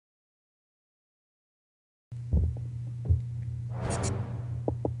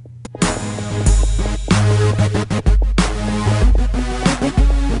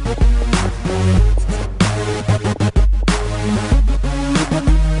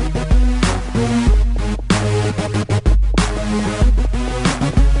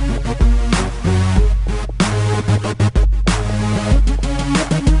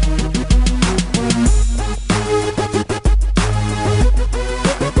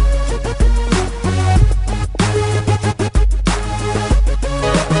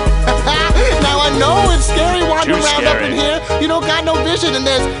You don't got no vision, and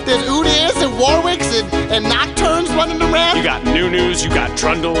there's Udirs and Warwicks and Nocturnes running around. You got Nunus, you got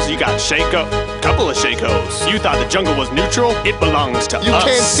Trundles, you got Shaco, couple of Shakos. You thought the jungle was neutral? It belongs to us. You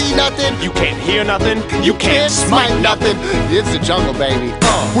can't see nothing. You can't hear nothing. You can't smite nothing. It's the jungle, baby.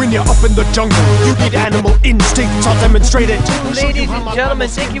 When you're up in the jungle, you need animal instincts. I'll demonstrate it. Ladies and gentlemen,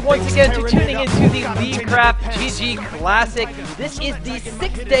 thank you once again for tuning into the LgCraft GG Classic. This is the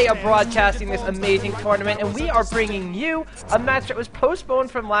 6th day of broadcasting this amazing tournament, and we are bringing you a match that was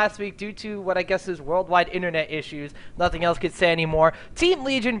postponed from last week due to what I guess is worldwide internet issues. Nothing else could say anymore. Team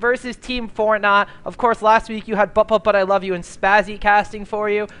Legion versus Team Fortnite. Of course, last week you had But I Love You and Spazzy casting for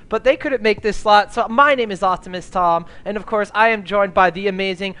you, but they couldn't make this slot, so my name is Optimus Tom, and of course I am joined by the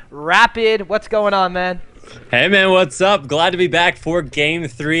amazing Rapid. What's going on, man? Hey man, what's up? Glad to be back for Game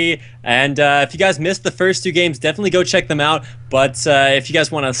 3. And if you guys missed the first 2 games, definitely go check them out. But if you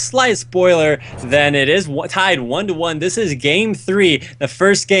guys want a slight spoiler, then it is tied 1-1. This is Game 3. The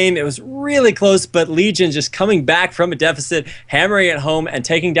first game, it was really close, but Legion just coming back from a deficit, hammering it home and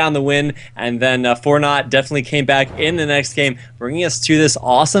taking down the win. And then Fortnite definitely came back in the next game, bringing us to this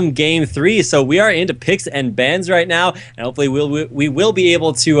awesome Game 3. So we are into picks and bans right now, and hopefully we will be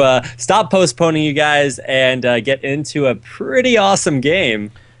able to stop postponing you guys and get into a pretty awesome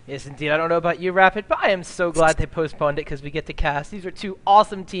game. Yes, indeed. I don't know about you, Rapid, but I am so glad they postponed it because we get to cast. These are 2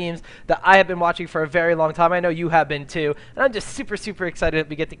 awesome teams that I have been watching for a very long time. I know you have been too, and I'm just super, super excited that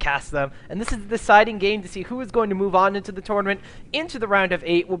we get to cast them. And this is the deciding game to see who is going to move on into the tournament, into the round of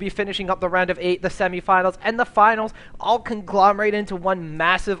 8. We'll be finishing up the round of 8, the semifinals, and the finals, all conglomerate into one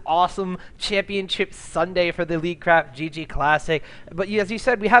massive, awesome championship Sunday for the LgCraft GG Classic. But as you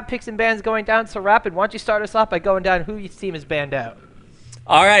said, we have picks and bans going down, so Rapid, why don't you start us off by going down who each team is banned out?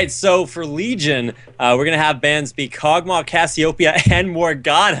 All right, so for Legion, we're going to have bans be Kog'Maw, Cassiopeia, and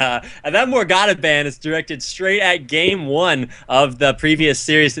Morgana. And that Morgana ban is directed straight at Game 1 of the previous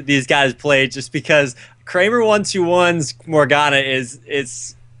series that these guys played, just because Kramer 121's Morgana is...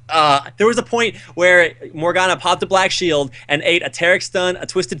 there was a point where Morgana popped a Black Shield and ate a Taric stun, a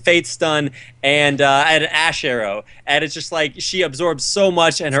Twisted Fate stun, and an Ash Arrow. And it's just like she absorbed so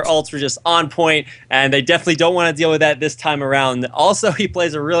much, and her ults were just on point, and they definitely don't want to deal with that this time around. Also, he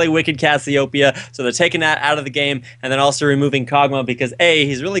plays a really wicked Cassiopeia, so they're taking that out of the game, and then also removing Kog'Maw because A,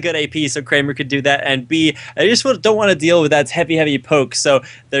 he's really good AP, so Kramer could do that, and B, they just don't want to deal with that heavy poke. So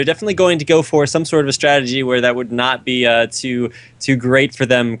they're definitely going to go for some sort of a strategy where that would not be too great for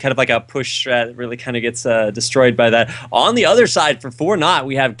them, kind of like a push strat that really kind of gets destroyed by that. On the other side, for Fortnite,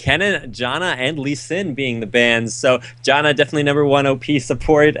 we have Kennen, Janna, and Lee Sin being the bans. So Janna definitely #1 OP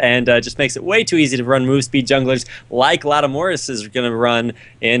support, and just makes it way too easy to run move speed junglers like Morris is going to run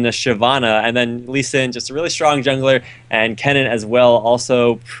in Shyvana. And then Lee Sin, just a really strong jungler, and Kennen as well,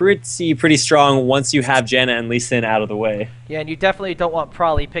 also pretty strong once you have Janna and Lee Sin out of the way. Yeah, and you definitely don't want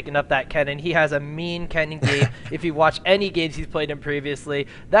Prolly picking up that Kennen. He has a mean Kennen game. If you watch any games he's played in previously,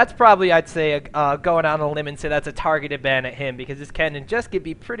 that's probably, I'd say, going out on a limb and say that's a targeted ban at him, because this Kennen just could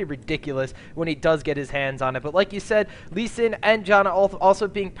be pretty ridiculous when he does get his hands on it. But like you said, Lee Sin and Janna also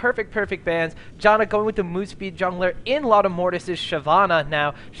being perfect bans. Janna going with the move speed jungler in Mortis' Shyvana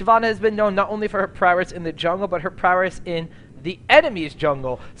now. Shyvana has been known not only for her prowess in the jungle, but her prowess in the enemy's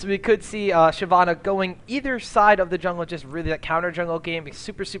jungle. So we could see Shyvana going either side of the jungle, just really that counter jungle game, being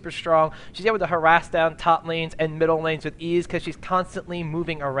super strong. She's able to harass down top lanes and middle lanes with ease because she's constantly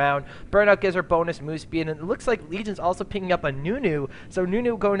moving around. Burnout gives her bonus move speed, and it looks like Legion's also picking up a Nunu. So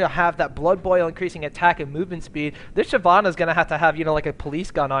Nunu going to have that blood boil increasing attack and movement speed. This Shyvana's going to have, you know, like a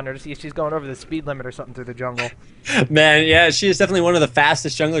police gun on her to see if she's going over the speed limit or something through the jungle. Man, yeah, she is definitely one of the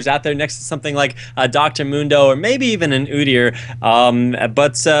fastest junglers out there, next to something like Dr. Mundo or maybe even an Udyr. here.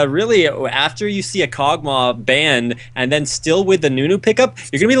 But really, after you see a Kog'Maw banned and then still with the Nunu pickup,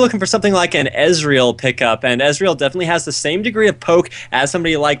 you're going to be looking for something like an Ezreal pickup. And Ezreal definitely has the same degree of poke as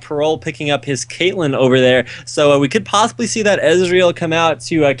somebody like Parole picking up his Caitlyn over there. So we could possibly see that Ezreal come out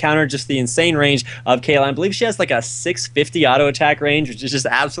to counter just the insane range of Caitlyn. I believe she has like a 650 auto attack range, which is just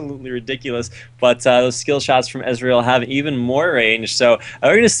absolutely ridiculous. But those skill shots from Ezreal have even more range. So we're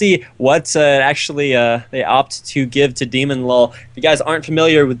going to see what actually they opt to give to Demon Lull. If you guys aren't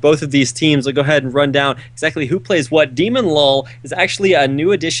familiar with both of these teams, I'll go ahead and run down exactly who plays what. Demon Lull is actually a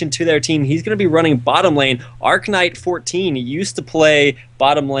new addition to their team. He's going to be running bottom lane. Arknight 14 used to play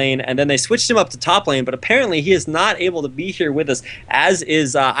bottom lane, and then they switched him up to top lane, but apparently he is not able to be here with us, as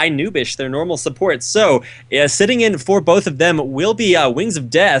is Inubish, their normal support. So sitting in for both of them will be Wings of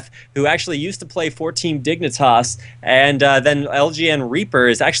Death, who actually used to play for Team Dignitas, and then LgN Reaper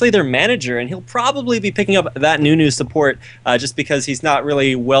is actually their manager, and he'll probably be picking up that Nunu support just because he's not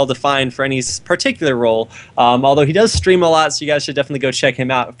really well defined for any particular role, although he does stream a lot, so you guys should definitely go check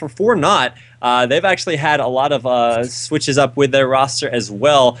him out. For Not, they've actually had a lot of switches up with their roster as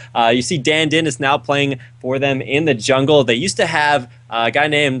well. You see Dan Din is now playing for them in the jungle. They used to have a guy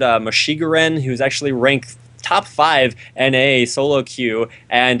named Mashigaren, who's actually ranked top 5 NA solo queue,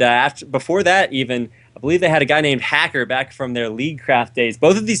 and before that even, I believe they had a guy named Hacker back from their Leaguecraft days.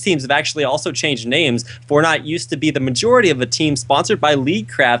 Both of these teams have actually also changed names. Fortnite used to be the majority of a team sponsored by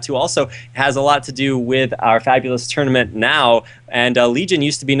Leaguecraft, who also has a lot to do with our fabulous tournament now. And Legion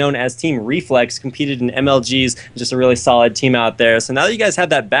used to be known as Team Reflex, competed in MLGs, just a really solid team out there. So now that you guys have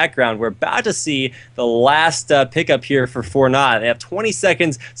that background, we're about to see the last pickup here for Fortnite. They have 20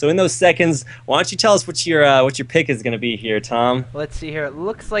 seconds, so in those seconds, why don't you tell us what your pick is going to be here, Tom? Let's see here. It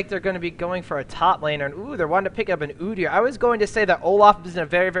looks like they're going to be going for a top laner, and ooh, they're wanting to pick up an Udyr. I was going to say that Olaf is a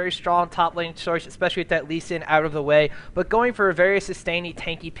very, very strong top lane choice, especially with that Lee Sin out of the way, but going for a very sustaining,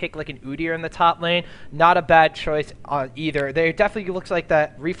 tanky pick like an Udyr in the top lane, not a bad choice either. They definitely looks like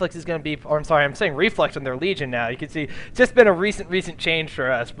that Reflex is going to be, or I'm sorry, I'm saying Reflex on their Legion now. You can see it's just been a recent change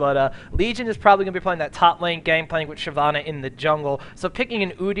for us, but Legion is probably going to be playing that top lane gang, playing with Shyvana in the jungle. So picking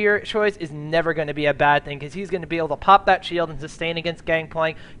an Udyr choice is never going to be a bad thing because he's going to be able to pop that shield and sustain against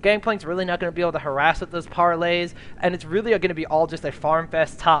Gangplank. Gangplank's really not going to be able to harass with those parlays, and it's really going to be all just a farm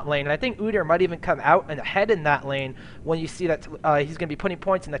fest top lane. And I think Udyr might even come out and ahead in that lane when you see that he's going to be putting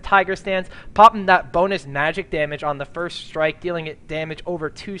points in the Tiger stance, popping that bonus magic damage on the first strike, dealing it damage over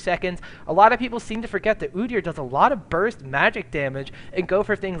 2 seconds. A lot of people seem to forget that Udyr does a lot of burst magic damage and go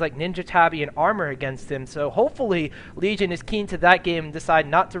for things like Ninja Tabi and armor against him. So hopefully Legion is keen to that game and decide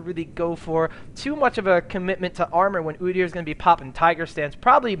not to really go for too much of a commitment to armor when Udyr is going to be popping Tiger stance,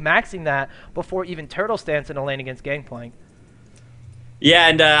 probably maxing that before even Turtle stance in a lane against Gangplank. Yeah,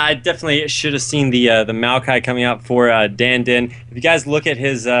 and I definitely should have seen the Maokai coming out for Dan Din. If you guys look at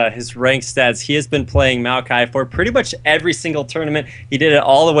his rank stats, he has been playing Maokai for pretty much every single tournament. He did it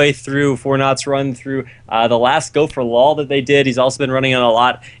all the way through Fortnite's run through the last Go for LOL that they did. He's also been running on a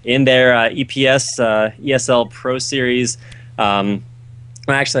lot in their EPS ESL Pro Series.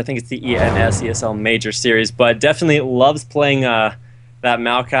 Actually, I think it's the ENS ESL Major Series, but definitely loves playing that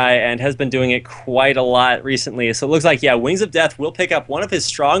Maokai and has been doing it quite a lot recently. So it looks like, yeah, Wings of Death will pick up one of his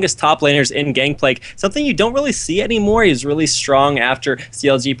strongest top laners in Gangplank, something you don't really see anymore. He's really strong after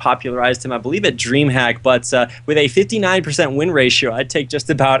CLG popularized him, I believe, at DreamHack, but with a 59% win ratio, I'd take just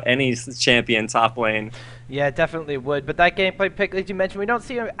about any champion top lane. Yeah, definitely would. But that gameplay pick, like you mentioned, we don't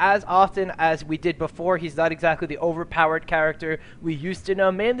see him as often as we did before. He's not exactly the overpowered character we used to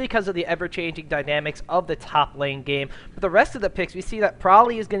know, mainly because of the ever-changing dynamics of the top lane game. But the rest of the picks, we see that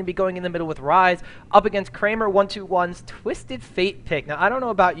Prowley is going to be going in the middle with Ryze up against Kramer 121's Twisted Fate pick. Now, I don't know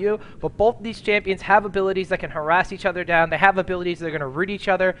about you, but both of these champions have abilities that can harass each other down. They have abilities that are going to root each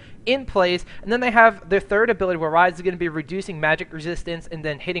other in place. And then they have their third ability where Ryze is going to be reducing magic resistance and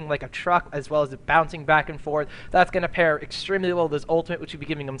then hitting like a truck, as well as bouncing back and forth. That's going to pair extremely well with his ultimate, which will be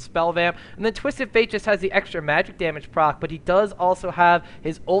giving him Spell Vamp. And then Twisted Fate just has the extra magic damage proc, but he does also have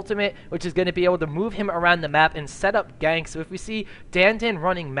his ultimate, which is going to be able to move him around the map and set up ganks. So if we see Dan Din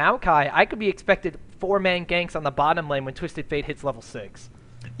running Maokai, I could be expected 4-man ganks on the bottom lane when Twisted Fate hits level 6.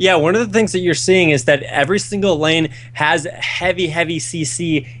 Yeah, one of the things that you're seeing is that every single lane has heavy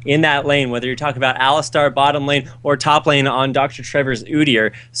CC in that lane, whether you're talking about Alistar bottom lane or top lane on Dr. Trevor's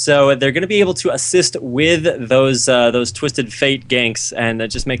Udyr. So they're going to be able to assist with those Twisted Fate ganks and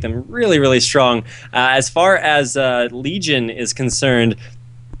just make them really, really strong. As far as Legion is concerned,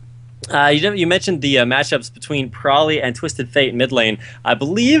 You mentioned the matchups between Prawley and Twisted Fate mid lane. I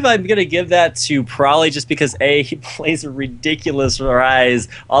believe I'm going to give that to Prawley just because, A, he plays a ridiculous Rise.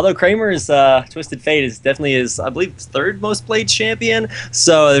 Although Kramer's Twisted Fate is definitely his, I believe, third most played champion.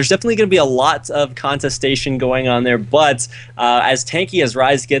 So there's definitely going to be a lot of contestation going on there. But as tanky as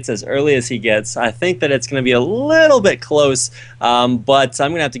Rise gets, as early as he gets, I think that it's going to be a little bit close. But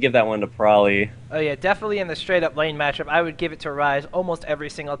I'm going to have to give that one to Prawley. Oh yeah, definitely in the straight-up lane matchup, I would give it to Rise almost every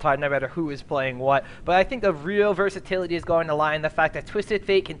single time, no matter who is playing what. But I think the real versatility is going to lie in the fact that Twisted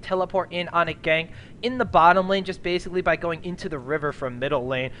Fate can teleport in on a gank in the bottom lane just basically by going into the river from middle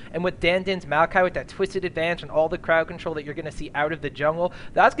lane. And with Dandin's Maokai with that twisted advantage and all the crowd control that you're going to see out of the jungle,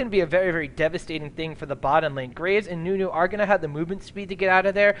 that's going to be a very, very devastating thing for the bottom lane. Graves and Nunu are going to have the movement speed to get out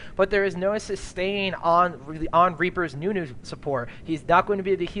of there, but there is no sustain on Reaper's Nunu support. He's not going to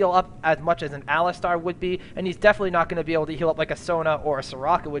be able to heal up as much as an Alistar would be, and he's definitely not going to be able to heal up like a Sona or a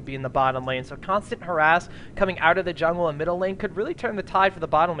Soraka would be in the bottom lane. So constant harass coming out of the jungle and middle lane could really turn the tide for the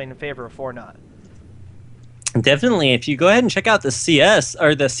bottom lane in favor of Fortnite. Definitely, if you go ahead and check out the CS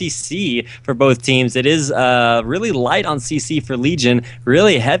or the CC for both teams, it is really light on CC for Legion,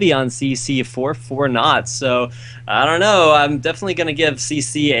 really heavy on CC for Fortnite. So I don't know. I'm definitely going to give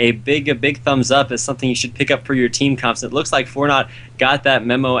CC a big thumbs up as something you should pick up for your team comps. It looks like Fortnite got that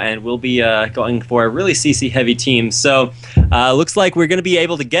memo and will be going for a really CC heavy team. So looks like we're going to be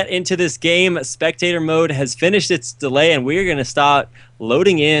able to get into this game. Spectator mode has finished its delay, and we're going to start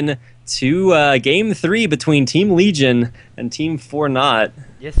loading in to Game 3 between Team Legion and Team Fortnite.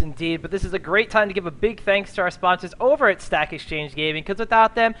 Yes, indeed. But this is a great time to give a big thanks to our sponsors over at Stack Exchange Gaming, because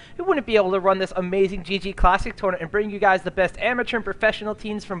without them, we wouldn't be able to run this amazing ggClassic tournament and bring you guys the best amateur and professional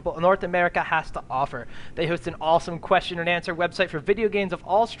teams from North America has to offer. They host an awesome question and answer website for video games of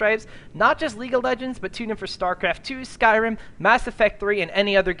all stripes, not just League of Legends, but tune in for StarCraft 2, Skyrim, Mass Effect 3, and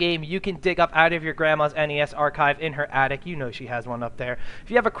any other game you can dig up out of your grandma's NES archive in her attic. You know she has one up there. If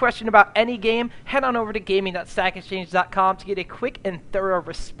you have a question about any game, head on over to gaming.stackexchange.com to get a quick and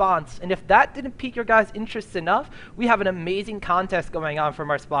thorough response. And if that didn't pique your guys' interest enough, we have an amazing contest going on from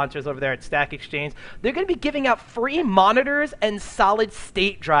our sponsors over there at Stack Exchange. They're going to be giving out free monitors and solid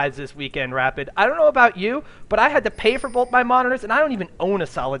state drives this weekend, Rapid. I don't know about you, but I had to pay for both my monitors, and I don't even own a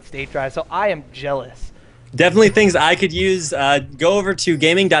solid state drive, so I am jealous. Definitely things I could use. Go over to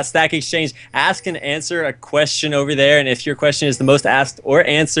gaming.stackexchange, ask and answer a question over there, and if your question is the most asked or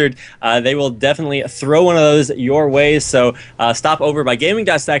answered, they will definitely throw one of those your way. So stop over by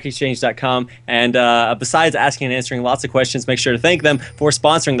gaming.stackexchange.com, and besides asking and answering lots of questions, make sure to thank them for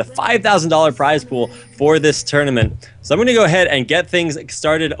sponsoring the $5,000 prize pool for this tournament. So I'm going to go ahead and get things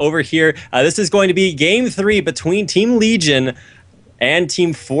started over here. This is going to be Game 3 between Team Legion and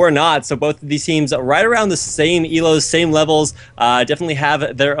Team Fortnite. So both of these teams right around the same elos, same levels, definitely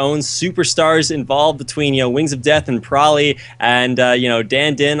have their own superstars involved between, Wings of Death and Prawley, and,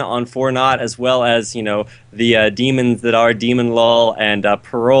 Dandin on Fortnite, as well as, the demons that are Demon Lull and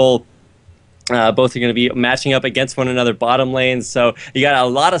Parole. Both are going to be matching up against one another bottom lanes. So you got a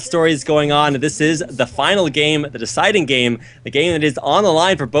lot of stories going on. This is the final game, the deciding game, the game that is on the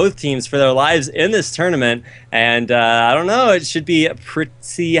line for both teams for their lives in this tournament. And I don't know, it should be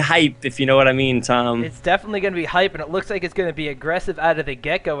pretty hype, if you know what I mean, Tom. It's definitely going to be hype, and it looks like it's going to be aggressive out of the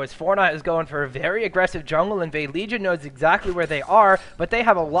get-go, as Fortnite is going for a very aggressive jungle invade. Legion knows exactly where they are, but they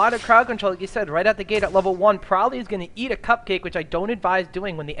have a lot of crowd control, like you said, right at the gate at level 1. Probably is going to eat a cupcake, which I don't advise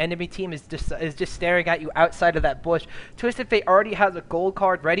doing when the enemy team is just staring at you outside of that bush. Twisted Fate already has a gold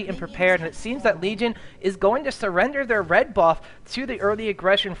card ready and prepared, and it seems that Legion is going to surrender their red buff to the early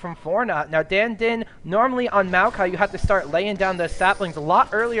aggression from Fortnite. Now, Dandin, normally on Maokai, you have to start laying down the saplings a lot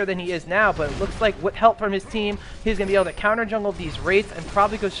earlier than he is now, but it looks like with help from his team, he's going to be able to counter jungle these wraiths and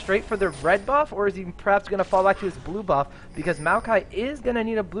probably go straight for the red buff, or is he perhaps going to fall back to his blue buff, because Maokai is going to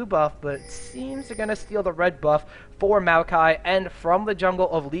need a blue buff, but it seems they're going to steal the red buff for Maokai and from the jungle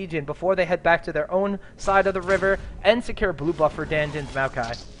of Legion before they head back to their own side of the river and secure blue buff for Dandin's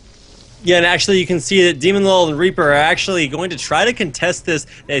Maokai. Yeah, and actually you can see that Demon Lull and Reaper are actually going to try to contest this.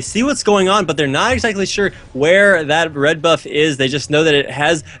 They see what's going on, but they're not exactly sure where that red buff is. They just know that it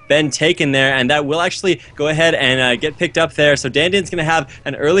has been taken there, and that will actually go ahead and get picked up there. So Dandin's going to have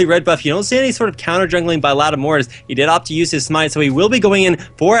an early red buff. You don't see any sort of counter jungling by Lattimores. He did opt to use his smite, so he will be going in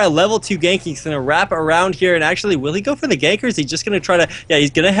for a level 2 gank. He's going to wrap around here, and actually, will he go for the gank, or is he just going to try to, yeah, he's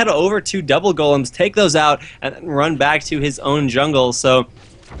going to head over to double golems, take those out, and then run back to his own jungle. So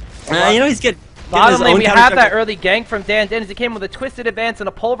he's getting... Bottom lane, we have that early gank from Dan as he came with a twisted advance and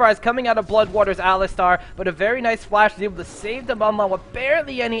a pulverize coming out of Bloodwater's Alistar, but a very nice flash was able to save the Munlaw with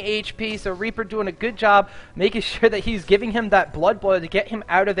barely any HP, so Reaper doing a good job making sure that he's giving him that blood boil to get him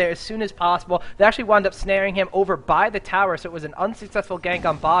out of there as soon as possible. They actually wound up snaring him over by the tower, so it was an unsuccessful gank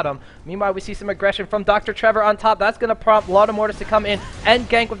on bottom. Meanwhile, we see some aggression from Dr. Trevor on top. That's going to prompt Laudamoris to come in and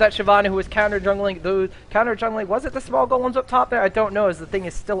gank with that Shyvana, who was counter-jungling. Was it the small golems up top there? I don't know, as the thing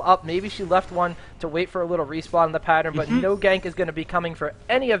is still up. Maybe she left one to wait for a little respawn in the pattern, but no gank is going to be coming for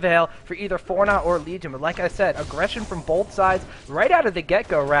any avail for either Fortnite or Legion. But like I said, aggression from both sides right out of the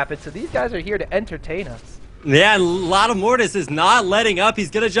get-go, Rapid, so these guys are here to entertain us. Yeah, and Laudamoris is not letting up. He's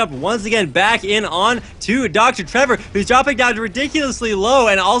going to jump once again back in on to Dr. Trevor, who's dropping down ridiculously low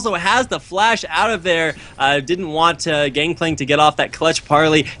and also has the flash out of there. Didn't want Gangplank to get off that clutch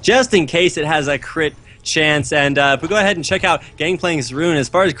parley just in case it has a crit chance. And if we go ahead and check out Gangplank's rune, as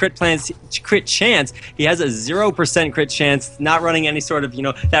far as crit chance, he has a 0% crit chance, not running any sort of,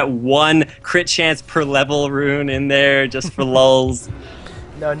 that one crit chance per level rune in there just for lulz.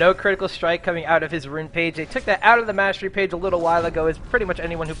 No critical strike coming out of his rune page. They took that out of the mastery page a little while ago, as pretty much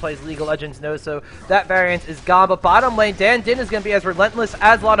anyone who plays League of Legends knows, so that variance is gone. But bottom lane, Dan Din is going to be as relentless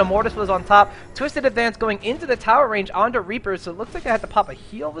as Laudamoris was on top. Twisted advance going into the tower range onto Reaper, so it looks like they had to pop a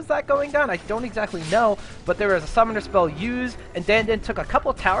heal. Was that going down? I don't exactly know, but there was a summoner spell used, and Dan Din took a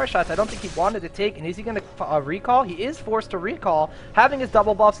couple tower shots I don't think he wanted to take. And is he going to recall? He is forced to recall. Having his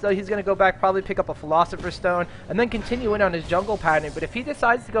double buffs, though, he's going to go back, probably pick up a Philosopher's Stone, and then continue in on his jungle pattern. But if he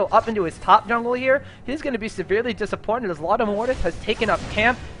decides to go up into his top jungle here, he's going to be severely disappointed, as Laudamoris has taken up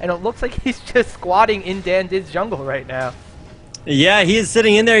camp, and it looks like he's just squatting in Dan Din's jungle right now. Yeah, he is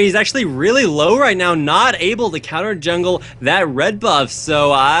sitting in there. He's actually really low right now, not able to counter jungle that red buff.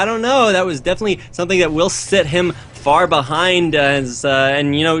 So I don't know. That was definitely something that will sit him far behind, and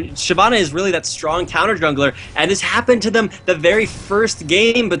Shyvana is really that strong counter jungler, and this happened to them the very first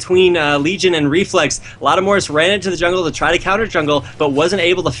game between Legion and Reflex. Laudamoris ran into the jungle to try to counter jungle, but wasn't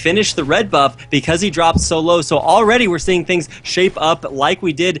able to finish the red buff because he dropped so low. So already we're seeing things shape up like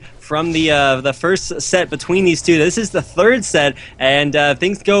we did from the first set between these two. This is the third set, and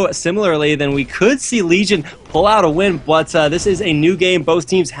things go similarly. Then we could see Legion pull out a win, but this is a new game. Both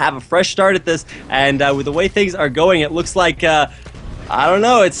teams have a fresh start at this, and with the way things are going, it looks like, I don't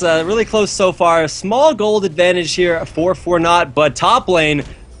know, it's really close so far. A small gold advantage here for Fortnite, but top lane,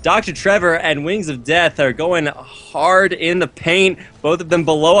 Dr. Trevor and Wings of Death are going hard in the paint. Both of them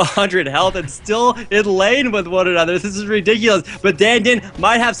below 100 health and still in lane with one another. This is ridiculous. But Dan Din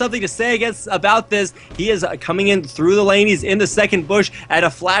might have something to say about this. He is coming in through the lane. He's in the second bush, and a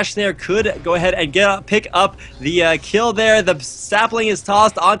flash there could go ahead and pick up the kill there. The sapling is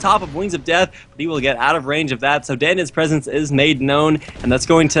tossed on top of Wings of Death, but he will get out of range of that. So Dan Din's presence is made known, and that's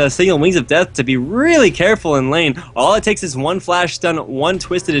going to signal Wings of Death to be really careful in lane. All it takes is one flash stun, one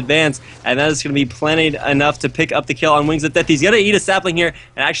twisted advance, and that is going to be plenty enough to pick up the kill on Wings of Death. He's going to eat a sapling here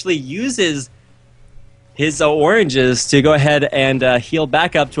and actually uses his oranges to go ahead and heal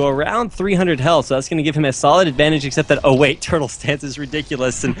back up to around 300 health. So that's going to give him a solid advantage, except that, oh wait, Turtle Stance is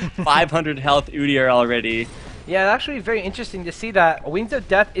ridiculous, and 500 health Udyr already. Yeah, it's actually very interesting to see that Wings of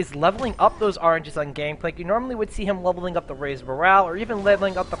Death is leveling up those oranges on Gangplank. You normally would see him leveling up the Raise Morale or even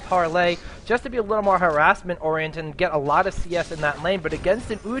leveling up the Parlay just to be a little more harassment-oriented and get a lot of CS in that lane. But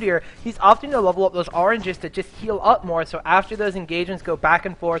against an Udyr, he's opting to level up those oranges to just heal up more. So after those engagements go back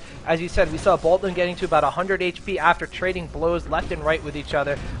and forth, as you said, we saw Bolton getting to about 100 HP after trading blows left and right with each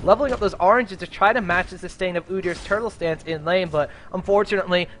other. Leveling up those oranges to try to match the sustain of Udyr's Turtle Stance in lane, but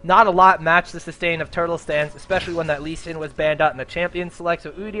unfortunately, not a lot matched the sustain of Turtle Stance, especially when that Lee Sin was banned out in the champion select.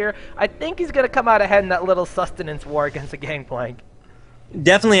 So Udyr, I think he's going to come out ahead in that little sustenance war against the Gangplank.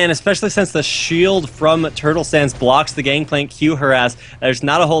 Definitely, and especially since the shield from Turtle Stance blocks the Gangplank Q harass, there's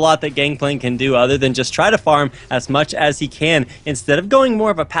not a whole lot that Gangplank can do other than just try to farm as much as he can. Instead of going more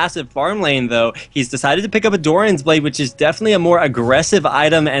of a passive farm lane, though, he's decided to pick up a Doran's Blade, which is definitely a more aggressive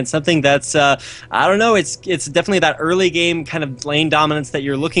item and something that's, I don't know, it's definitely that early game kind of lane dominance that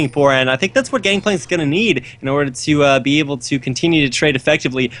you're looking for, and I think that's what Gangplank's going to need in order to be able to continue to trade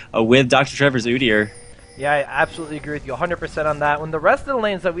effectively with Dr. Trevor's Udyr. Yeah, I absolutely agree with you 100% on that. When the rest of the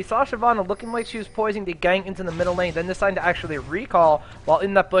lanes, though, we saw Shyvana looking like she was poising to gank into the middle lane, then deciding to actually recall while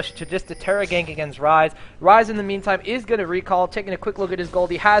in that bush to just deter a gank against Ryze. Ryze, in the meantime, is going to recall, taking a quick look at his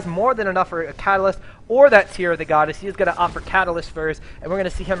gold. He has more than enough for a Catalyst or that Tear of the Goddess. He is going to opt for Catalyst first, and we're going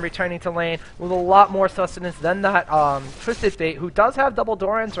to see him returning to lane with a lot more sustenance than that Twisted Fate, who does have double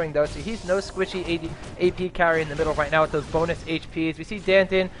Doran's Ring, though, so he's no squishy AP carry in the middle right now with those bonus HPs. We see Dan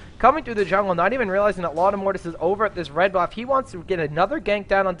Din coming through the jungle, not even realizing that Mortis is over at this red buff. He wants to get another gank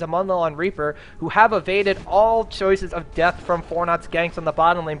down on Damunlo and Reaper, who have evaded all choices of death from Fornot's ganks on the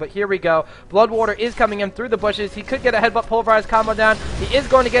bottom lane. But here we go. Bloodwater is coming in through the bushes. He could get a headbutt pulverize combo down. He is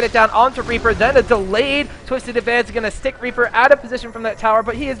going to get it down onto Reaper. Then a delayed twisted advance is going to stick Reaper out of position from that tower,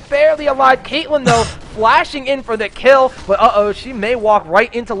 but he is barely alive. Caitlyn, though, flashing in for the kill, but she may walk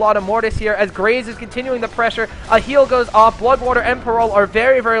right into Mortis here as Graze is continuing the pressure. A heal goes off. Bloodwater and Parole are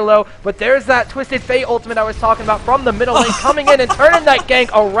very, very low, but there's that Twisted Fate ultimate I was talking about from the middle lane coming in and turning that gank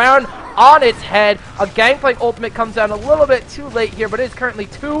around on its head. A Gangplank ultimate comes down a little bit too late here, but it is currently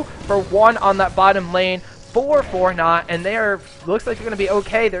 2 for 1 on that bottom lane. 4 not, and looks like they're going to be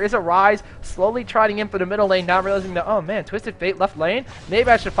okay. There is a Rise slowly trotting in for the middle lane, now realizing that, oh man, Twisted Fate left lane,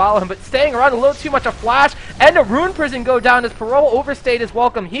 maybe I should follow him, but staying around a little too much. A flash and a Rune Prison go down as Parole overstayed his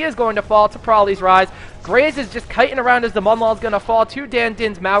welcome. He is going to fall to Prolly's Rise. Graze is just kiting around as the Munlal is going to fall to Dan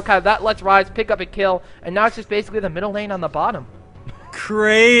Din's Maokai. That lets Rise pick up a kill, and now it's just basically the middle lane on the bottom.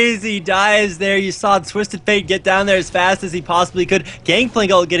 Crazy dives there. You saw Twisted Fate get down there as fast as he possibly could.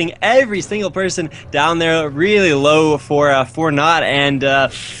 Gangplank ult getting every single person down there really low for not, and I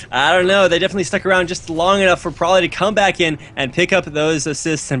don't know, they definitely stuck around just long enough for Prolly to come back in and pick up those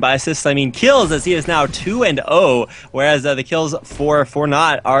assists, and by assists I mean kills, as he is now 2-0, whereas the kills for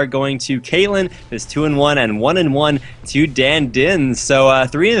not are going to Caitlyn, who's 2-1, and 1-1 to Dan Din. So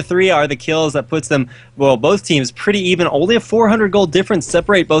 3-3 are the kills. That puts them, well, both teams pretty even. Only a 400 gold difference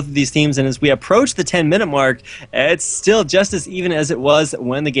separate both of these teams, and as we approach the 10-minute mark, it's still just as even as it was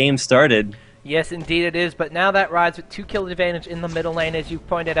when the game started. Yes, indeed it is, but now that Rise with 2 kill advantage in the middle lane, as you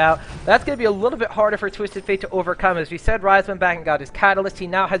pointed out, that's going to be a little bit harder for Twisted Fate to overcome. As we said, Rise went back and got his Catalyst. He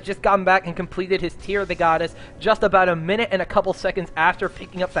now has just gone back and completed his Tear of the Goddess just about a minute and a couple seconds after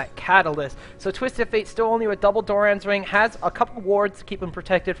picking up that Catalyst. So Twisted Fate still only with double Doran's Ring, has a couple wards to keep him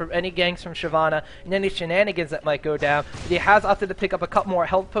protected from any ganks from Shyvana and any shenanigans that might go down. But he has opted to pick up a couple more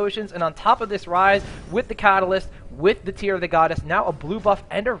health potions, and on top of this, Rise with the Catalyst, with the Tear of the Goddess, now a blue buff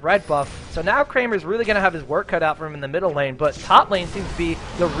and a red buff. So now Kramer's really going to have his work cut out for him in the middle lane, but top lane seems to be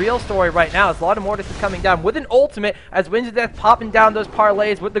the real story right now, as Mortis is coming down with an ultimate, as Winds of Death popping down those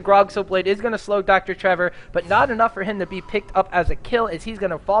parlays with the Grog Soap Blade is going to slow Dr. Trevor, but not enough for him to be picked up as a kill, as he's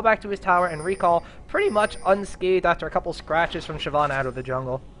going to fall back to his tower and recall pretty much unscathed after a couple scratches from Shyvana out of the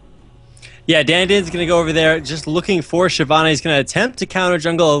jungle. Yeah, Dan Din's going to go over there just looking for Shyvana. He's going to attempt to counter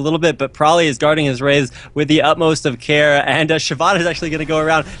jungle a little bit, but Prolly is guarding his Raze with the utmost of care, and Shyvana is actually going to go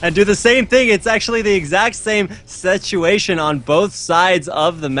around and do the same thing. It's actually the exact same situation on both sides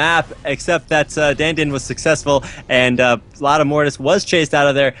of the map, except that Dan Din was successful, and Mortis was chased out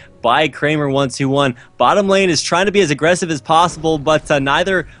of there by Kramer 1-2-1. Bottom lane is trying to be as aggressive as possible, but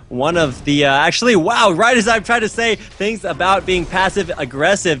neither one of the actually, wow, right as I'm trying to say things about being passive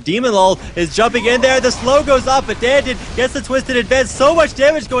aggressive, Demon Lull is jumping in there. The slow goes off, but Dan Din gets the twisted advance. So much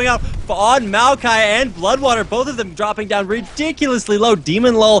damage going out on Maokai and Bloodwater, both of them dropping down ridiculously low.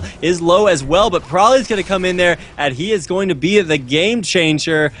 Demon Lull is low as well, but Prolly's going to come in there, and he is going to be the game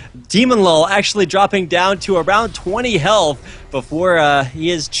changer. Demon Lull actually dropping down to around 20 health before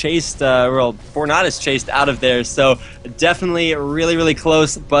he is chased, before not is chased out of there. So definitely really, really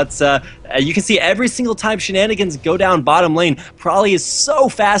close, but you can see every single time shenanigans go down bottom lane, Prolly is so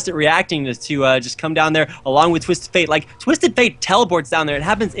fast at reacting to just come down there along with Twisted Fate. Like, Twisted Fate teleports down there. It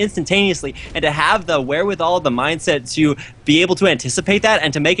happens instantaneously, and to have the wherewithal, the mindset to be able to anticipate that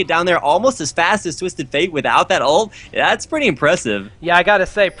and to make it down there almost as fast as Twisted Fate without that ult, that's pretty impressive. Yeah, I gotta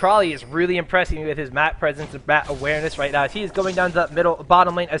say, Prolly is really impressing me with his map presence and map awareness right now. He is going down to that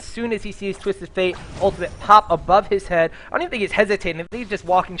bottom lane as soon as he sees Twisted Fate ultimate pop above his head. I don't even think he's hesitating. I think he's just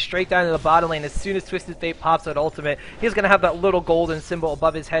walking straight down to the bottom lane. As soon as Twisted Fate pops that ultimate, he's going to have that little golden symbol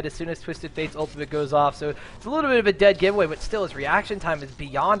above his head as soon as Twisted Fate's ultimate goes off. So it's a little bit of a dead giveaway, but still his reaction time is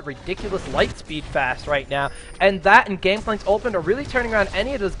beyond ridiculous light speed fast right now. And that and Gangplank's ultimate are really turning around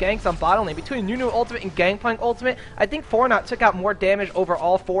any of those ganks on bottom lane. Between Nunu ultimate and Gangplank ultimate, I think Fornot took out more damage over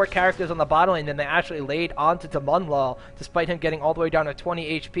all 4 characters on the bottom lane than they actually laid onto Damunlal, despite him getting all the way down to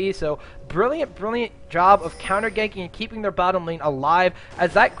 20 HP. So brilliant, brilliant job of counter ganking and keeping their bottom lane alive.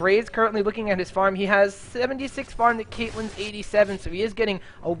 As that Graves currently looking at his farm, he has 76 farm to Caitlyn's 87, so he is getting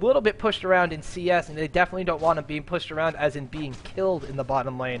a little bit pushed around in CS, and they definitely don't want him being pushed around as in being killed in the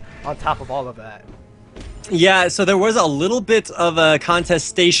bottom lane on top of all of that. Yeah, so there was a little bit of a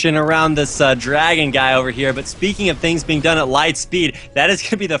contestation around this dragon guy over here, but speaking of things being done at light speed, that is going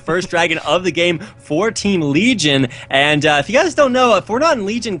to be the first dragon of the game for Team Legion. And if you guys don't know, Fortnite and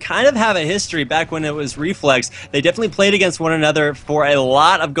Legion kind of have a history back when it was Reflex. They definitely played against one another for a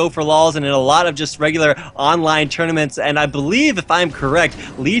lot of Go for Lols and in a lot of just regular online tournaments. And I believe, if I'm correct,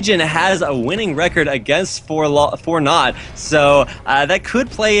 Legion has a winning record against Fortnite. So that could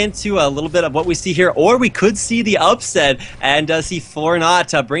play into a little bit of what we see here, or we could see the upset and see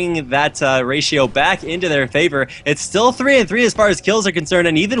Fortnite bringing that ratio back into their favor. It's still 3-3 as far as kills are concerned,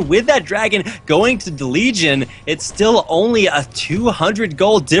 and even with that dragon going to the Legion, it's still only a 200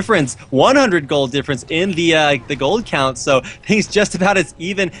 gold difference, 100 gold difference in the gold count. So things just about as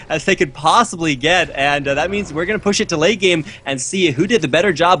even as they could possibly get, and that means we're going to push it to late game and see who did the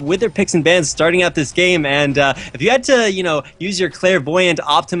better job with their picks and bans starting out this game. And if you had to, use your clairvoyant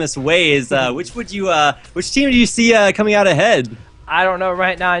optimist ways, which team do you see coming out ahead? I don't know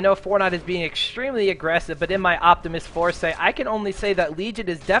right now. I know Fortnite is being extremely aggressive, but in my optimist foresight, I can only say that Legion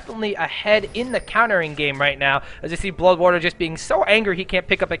is definitely ahead in the countering game right now. As you see Bloodwater just being so angry he can't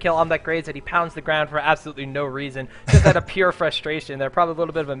pick up a kill on that Graves that he pounds the ground for absolutely no reason. Just out of pure frustration there. Probably a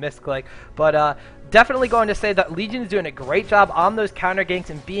little bit of a misclick. But definitely going to say that Legion is doing a great job on those counter ganks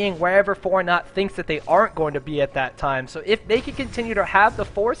and being wherever Fortnite thinks that they aren't going to be at that time. So if they can continue to have the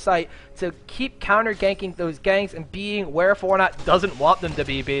foresight to keep counter ganking those ganks and being where Fortnite doesn't want them to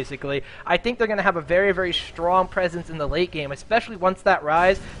be, basically, I think they're going to have a very, very strong presence in the late game, especially once that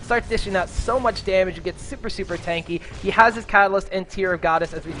Rise starts dishing out so much damage and gets super, super tanky. He has his Catalyst and Tear of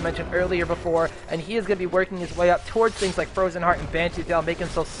Goddess, as we've mentioned earlier before, and he is going to be working his way up towards things like Frozen Heart and Banshee Tail, making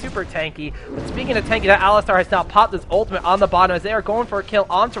himself super tanky. But speaking of tanky, that Alistar has now popped his ultimate on the bottom as they are going for a kill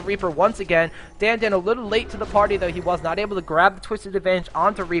onto Reaper once again. Dan a little late to the party, though. He was not able to grab the Twisted Advantage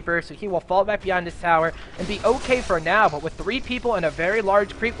onto Reaper, so he will fall back behind his tower and be okay for now. But with 3 people and a very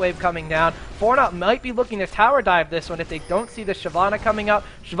large creep wave coming down, Fortnite might be looking to tower dive this one if they don't see the Shyvana coming up.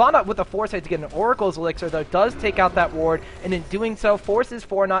 Shyvana, with the foresight to get an Oracle's Elixir, though, does take out that ward, and in doing so forces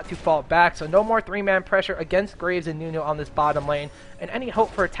Fortnite to fall back. So no more 3-man pressure against Graves and Nuno on this bottom lane, and any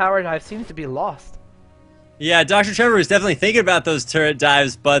hope for a tower dive seems to be lost. Yeah, Dr. Trevor is definitely thinking about those turret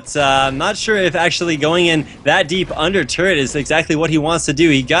dives, but I'm not sure if actually going in that deep under turret is exactly what he wants to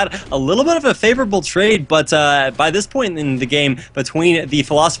do. He got a little bit of a favorable trade, but by this point in the game, between the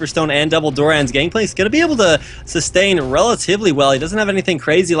Philosopher's Stone and Double Doran's, Gangplank is going to be able to sustain relatively well. He doesn't have anything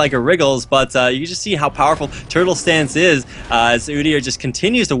crazy like a Wriggles, but you can just see how powerful Turtle Stance is as Udyr just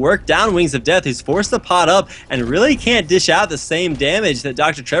continues to work down Wings of Death, who's forced the pot up and really can't dish out the same damage that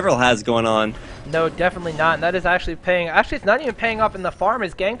Dr. Trevor has going on. No, definitely not, and that is actually paying. Actually, it's not even paying off in the farm.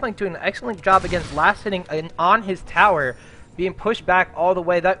 As Gangplank doing an excellent job against last hitting on his tower, being pushed back all the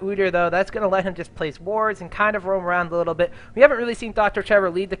way. That Udyr, though, that's going to let him just place wards and kind of roam around a little bit. We haven't really seen Dr. Trevor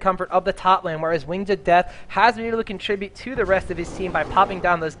lead the comfort of the top lane, whereas Wings of Death has been able to contribute to the rest of his team by popping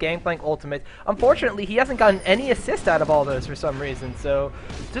down those Gangplank ultimates. Unfortunately, he hasn't gotten any assist out of all those for some reason, so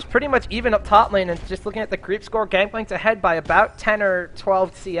just pretty much even up top lane. And just looking at the creep score, Gangplank's ahead by about 10 or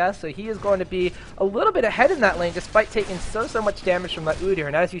 12 CS, so he is going to be a little bit ahead in that lane despite taking so much damage from that Udyr.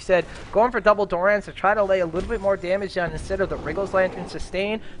 And as you said, going for double Dorans to try to lay a little bit more damage down instead of the Wriggles Lantern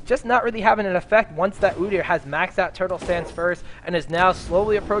sustain, just not really having an effect once that Udyr has maxed out Turtle Stance first and is now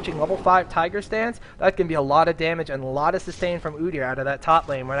slowly approaching level 5 Tiger Stance. That can be a lot of damage and a lot of sustain from Udyr out of that top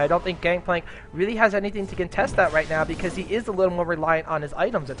lane, when I don't think Gangplank really has anything to contest that right now because he is a little more reliant on his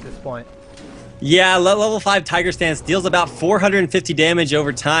items at this point. Yeah, level 5 Tiger Stance deals about 450 damage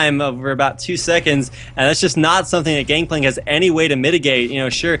over time, over about 2 seconds, and that's just not something that Gangplank has any way to mitigate.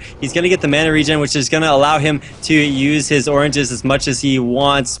 Sure, he's going to get the mana regen, which is going to allow him to use his oranges as much as he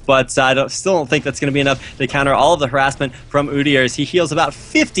wants, but I still don't think that's going to be enough to counter all of the harassment from Udyr, as he heals about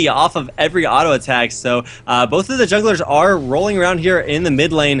 50 off of every auto attack. So both of the junglers are rolling around here in the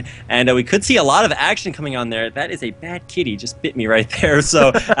mid lane, and we could see a lot of action coming on there. That is a bad kitty, just bit me right there.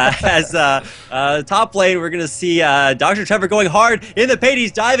 So as top lane, we're going to see Dr. Trevor going hard in the paint.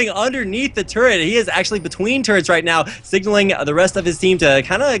 He's diving underneath the turret. He is actually between turrets right now, signaling the rest of his team to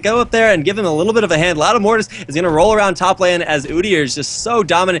kind of go up there and give him a little bit of a hand. Loud Mortis is going to roll around top lane as Udyr is just so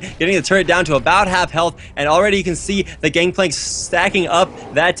dominant, getting the turret down to about half health, and already you can see the Gangplank stacking up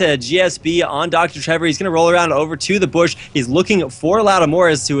that GSB on Dr. Trevor. He's going to roll around over to the bush. He's looking for Loud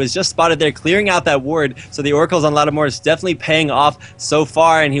Mortis, who is just spotted there, clearing out that ward. So the Oracles on Loud Mortis definitely paying off so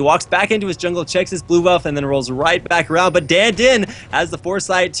far, and he walks back into his jungle jungle, checks his blue buff, and then rolls right back around. But Dan has the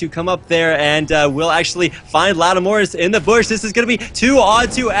foresight to come up there and will actually find Lattimore in the bush. This is going to be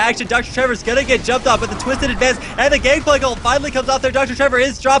 2-on-2 action. Dr. Trevor's going to get jumped off, but the twisted advance and the gangplank ult finally comes off there. Dr. Trevor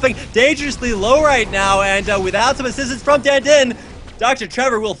is dropping dangerously low right now, and without some assistance from Dan, Dr.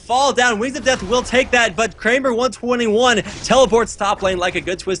 Trevor will fall down. Wings of Death will take that, but Kramer 121 teleports top lane like a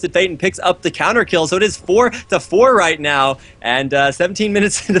good Twisted Fate and picks up the counter kill. So it is 4-4 right now, and 17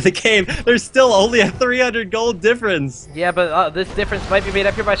 minutes into the game, there's still only a 300 gold difference. Yeah, but this difference might be made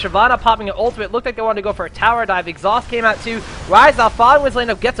up here by Shyvana popping an ultimate. Looked like they wanted to go for a tower dive. Exhaust came out too. Rise off, Fonwin's lane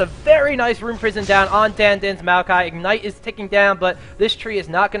up, gets a very nice Rune Prison down on Dan's Maokai. Ignite is ticking down, but this tree is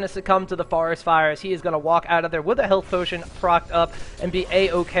not going to succumb to the forest fires. He is going to walk out of there with a health potion procced up and be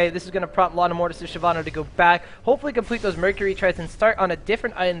a-okay. This is going to prompt Lattimore to Shyvana to go back, hopefully complete those Mercury treads and start on a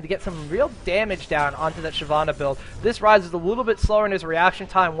different item to get some real damage down onto that Shyvana build. This Rise is a little bit slower in his reaction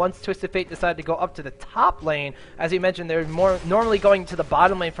time once Twisted Fate decided to go up to the top lane. As you mentioned, they're more normally going to the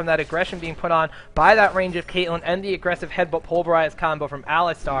bottom lane from that aggression being put on by that range of Caitlyn and the aggressive headbutt pulverize combo from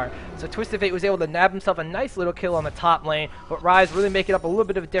Alistar. So Twisted Fate was able to nab himself a nice little kill on the top lane, but Rise really making up a little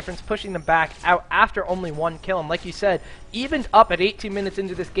bit of a difference, pushing them back out after only one kill. And like you said, evened up at 18 minutes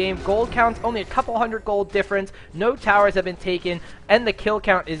into this game. Gold count's only a couple hundred gold difference. No towers have been taken, and the kill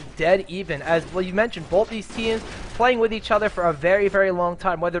count is dead even. As well, you mentioned, both these teams playing with each other for a very, very long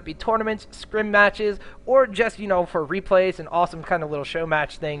time, whether it be tournaments, scrim matches, or just, you know, for replays and awesome kind of little show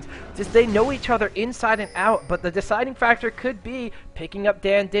match things. Just they know each other inside and out, but the deciding factor could be picking up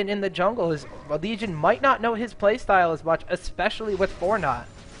Dan in the jungle. As Legion might not know his playstyle as much, especially with Fornot.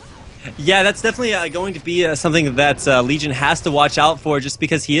 Yeah, that's definitely going to be something that Legion has to watch out for, just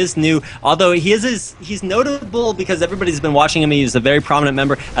because he is new. Although he's notable because everybody's been watching him. He's a very prominent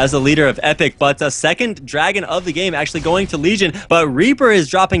member as the leader of Epic, but second dragon of the game actually going to Legion. But Reaper is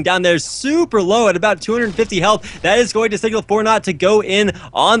dropping down there super low at about 250 health. That is going to signal Fornot to go in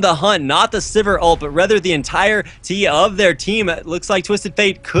on the hunt, not the Sivir ult, but rather the entirety of their team. It looks like Twisted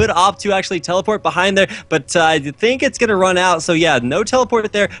Fate could opt to actually teleport behind there, but I think it's going to run out. So yeah, no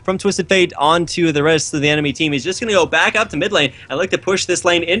teleport there from Twisted Fate onto the rest of the enemy team. He's just going to go back up to mid lane and look to push this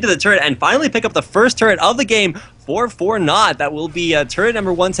lane into the turret and finally pick up the first turret of the game for Fornot. That will be turret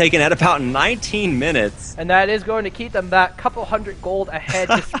number 1 taken at about 19 minutes. And that is going to keep them that couple hundred gold ahead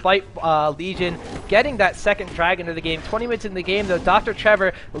despite Legion getting that second dragon of the game. 20 minutes in the game though, Dr.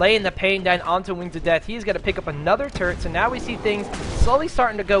 Trevor laying the pain down onto Wings of Death. He's going to pick up another turret, so now we see things slowly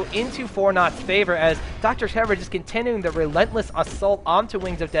starting to go into Fornot's favor as Dr. Trevor just continuing the relentless assault onto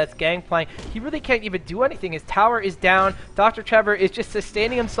Wings of Death's gangplank. He really can't even do anything. His tower is down. Dr. Trevor is just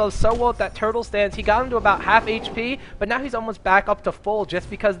sustaining himself so well at that turtle stance. He got him to about half HP, but now he's almost back up to full just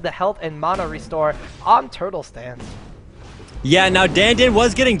because of the health and mana restore on turtle stance. Yeah, now Dan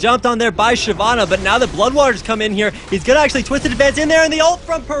was getting jumped on there by Shyvana, but now the Bloodwaters come in here. He's gonna actually Twisted Advance in there, and the ult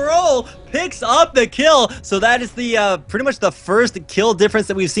from Parole picks up the kill. So that is the pretty much the first kill difference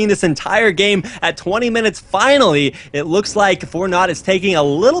that we've seen this entire game at 20 minutes. Finally, it looks like Fornot is taking a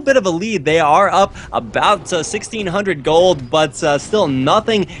little bit of a lead. They are up about 1,600 gold, but still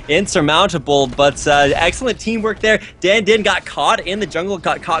nothing insurmountable. But excellent teamwork there. Dan got caught in the jungle,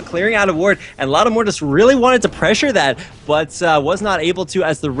 got caught clearing out a ward, and Lattimore just really wanted to pressure that, but was not able to,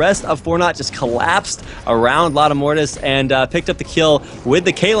 as the rest of Fornot just collapsed around Lattimortis and picked up the kill with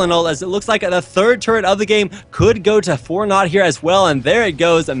the Caitlyn ult, as it looks like the third turret of the game could go to Fornot here as well. And there it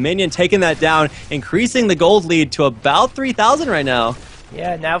goes, a minion taking that down, increasing the gold lead to about 3,000 right now.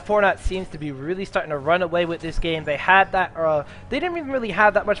 Yeah, now Fornot seems to be really starting to run away with this game. They had that, they didn't even really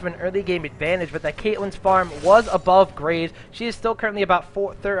have that much of an early game advantage, but that Caitlyn's farm was above Graves. She is still currently about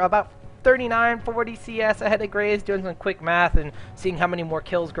 39, 40 CS ahead of Graves, doing some quick math and seeing how many more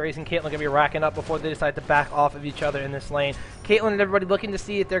kills Graves and Caitlyn are going to be racking up before they decide to back off of each other in this lane. Caitlyn and everybody looking to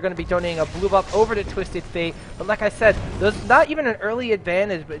see if they're going to be donating a blue buff over to Twisted Fate, but like I said, there's not even an early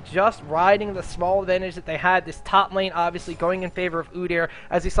advantage, but just riding the small advantage that they had. This top lane obviously going in favor of Udyr,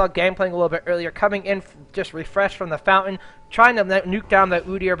 as we saw Gangplank a little bit earlier, coming in just refreshed from the fountain, trying to nuke down that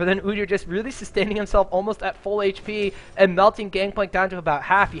Udyr, but then Udyr just really sustaining himself almost at full HP and melting Gangplank down to about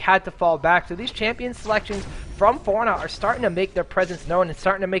half. He had to fall back. So these champion selections from Fornot are starting to make their presence known and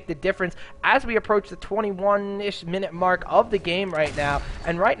starting to make the difference as we approach the 21-ish minute mark of the game right now.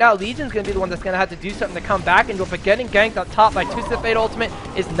 And right now, Legion's going to be the one that's going to have to do something to come back into it, but getting ganked up top by Twisted Fate ultimate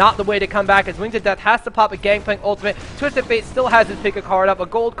is not the way to come back, as Wings of Death has to pop a Gangplank ultimate. Twisted Fate still has his pick a card up. A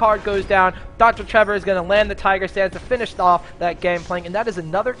gold card goes down. Dr. Trevor is going to land the Tiger Stance to finish off that Gangplank, and that is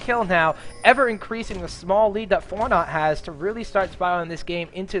another kill now, ever increasing the small lead that Fornot has to really start spiraling this game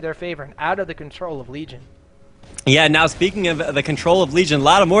into their favor and out of the control of Legion. Yeah, now speaking of the control of Legion,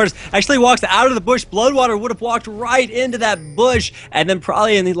 Lattimores actually walks out of the bush. Bloodwater would have walked right into that bush, and then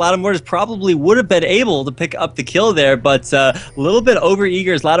Lattimores probably would have been able to pick up the kill there, but a little bit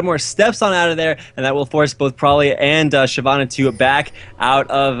overeager as Lattimore steps on out of there, and that will force both Prolly and Shyvana to back out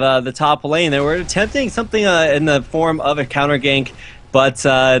of the top lane. They were attempting something in the form of a counter gank, but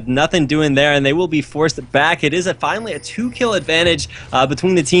nothing doing there, and they will be forced back. It is finally a 2-kill advantage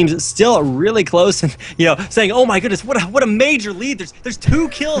between the teams, still really close, and saying, "Oh my goodness, what a major lead!" There's 2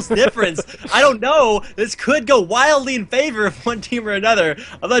 kills difference. I don't know. This could go wildly in favor of one team or another.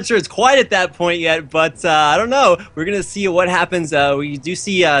 I'm not sure it's quite at that point yet, but I don't know. We're gonna see what happens. We do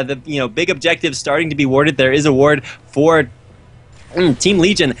see the big objectives starting to be warded. There is a ward for Team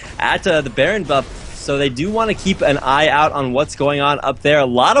Legion at the Baron buff. So they do want to keep an eye out on what's going on up there. A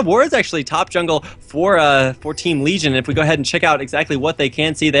lot of wards actually top jungle for Team Legion. If we go ahead and check out exactly what they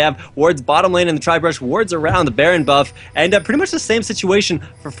can see, they have wards bottom lane in the tri-brush, wards around the Baron buff, and pretty much the same situation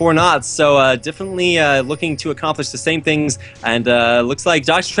for 4-0. So definitely looking to accomplish the same things, and looks like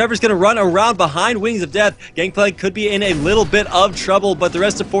Dr. Trevor's going to run around behind Wings of Death. Gangplank could be in a little bit of trouble, but the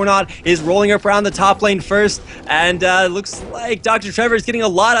rest of 4-0 is rolling up around the top lane first, and looks like Dr. Trevor is getting a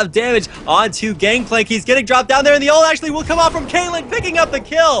lot of damage onto Gangplank. He's getting dropped down there, and the ult actually will come off from Caitlyn, picking up the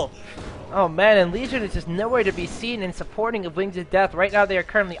kill. Oh man, and Legion is just nowhere to be seen in supporting of Wings of Death. Right now they are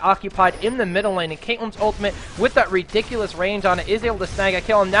currently occupied in the middle lane, and Caitlyn's ultimate, with that ridiculous range on it, is able to snag a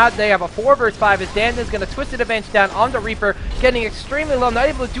kill. And now they have a 4 vs 5 as Dandan's going to twist the advantage down onto Reaper, getting extremely low, not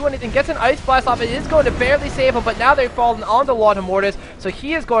able to do anything, gets an Ice Blast off. It is going to barely save him, but now they've fallen onto Lattimores, so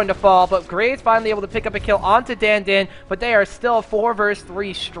he is going to fall. But Graves finally able to pick up a kill onto Dandan, but they are still 4 vs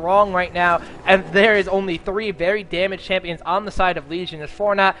 3 strong right now, and there is only 3 very damaged champions on the side of Legion, as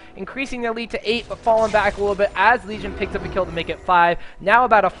 4-0 increasing their lead to 8, but falling back a little bit as Legion picks up a kill to make it 5. Now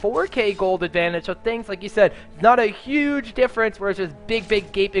about a 4K gold advantage, so things, like you said, not a huge difference, whereas this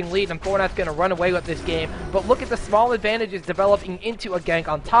big gaping lead, and 4-0's going to run away with this game. But look at the small advantages developing into a gank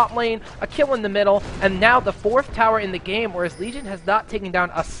on top lane, a kill in the middle, and now the 4th tower in the game, whereas Legion has not taken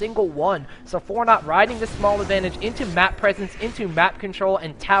down a single one. So 4-0 riding this small advantage into map presence, into map control,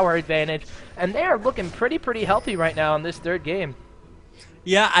 and tower advantage, and they are looking pretty healthy right now in this 3rd game.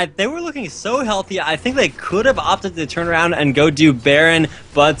 Yeah, they were looking so healthy. I think they could have opted to turn around and go do Baron,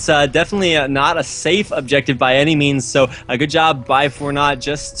 but definitely not a safe objective by any means. So a good job by 4-0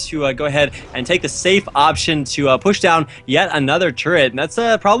 just to go ahead and take the safe option to push down yet another turret. And that's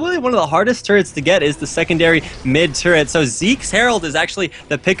probably one of the hardest turrets to get, is the secondary mid turret. So Zeke's Herald is actually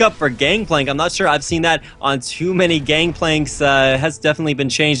the pickup for Gangplank. I'm not sure I've seen that on too many Gangplanks. Has definitely been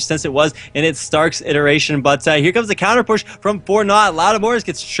changed since it was in its Stark's iteration. But here comes the counter push from 4-0. Lattimore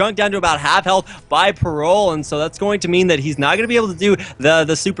gets shrunk down to about half health by Parole, and so that's going to mean that he's not going to be able to do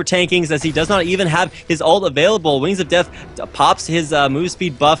the super tankings, as he does not even have his ult available. Wings of Death pops his move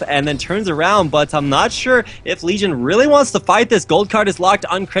speed buff and then turns around, but I'm not sure if Legion really wants to fight this. Gold card is locked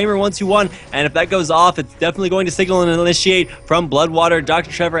on Kramer 121, and if that goes off, it's definitely going to signal and initiate from Bloodwater, Dr.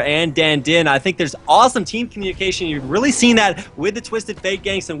 Trevor, and Dandin. I think there's awesome team communication. You've really seen that with the Twisted Fate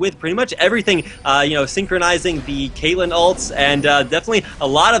ganks and with pretty much everything, synchronizing the Caitlyn ults, and definitely a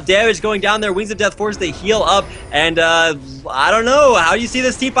lot of damage going down there. Wings of Death forced to heal up, and I don't know. How do you see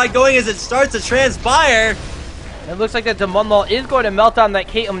this team fight going as it starts to transpire? It looks like that Damunlal is going to melt down that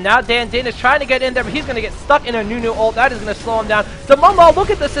Caitlyn. Now Dandin is trying to get in there, but he's going to get stuck in a Nunu ult. That is going to slow him down. Damunlal, look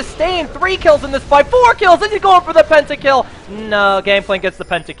at the sustain. 3 kills in this fight. 4 kills. Then he's going for the pentakill. No, Gangplank gets the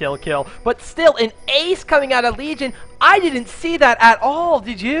pentakill kill. But still, an ace coming out of Legion. I didn't see that at all.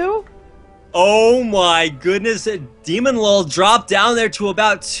 Did you? Oh my goodness, Demon Lull dropped down there to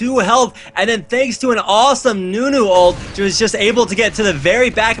about 2 health, and then thanks to an awesome Nunu ult, he was just able to get to the very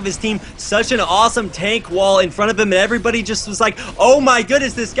back of his team. Such an awesome tank wall in front of him, and everybody just was like, oh my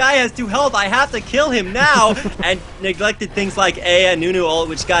goodness, this guy has 2 health, I have to kill him now, and neglected things like a Nunu ult,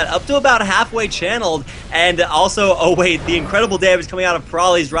 which got up to about halfway channeled, and also, oh wait, the incredible damage coming out of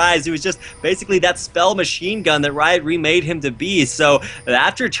Prolly's Rise. It was just basically that spell machine gun that Riot remade him to be. So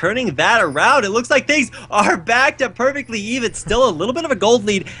after turning that around, it looks like things are back to perfectly even. Still a little bit of a gold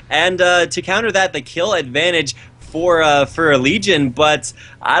lead, and to counter that, the kill advantage for a Legion. But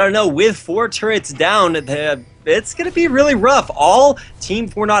I don't know, with 4 turrets down, it's going to be really rough. All Team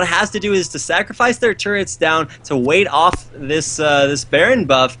 4-0 has to do is to sacrifice their turrets down to wait off this this Baron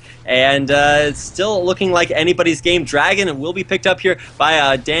buff, and it's still looking like anybody's game. Dragon will be picked up here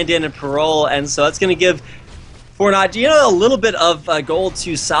by Dandan and Parole, and so that's going to give Fortnite, a little bit of gold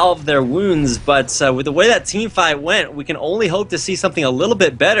to salve their wounds, but with the way that team fight went, we can only hope to see something a little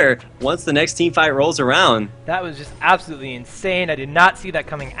bit better once the next team fight rolls around. That was just absolutely insane. I did not see that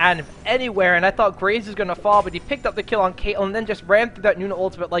coming out of anywhere, and I thought Graves was going to fall, but he picked up the kill on Caitlyn and then just ran through that Nuna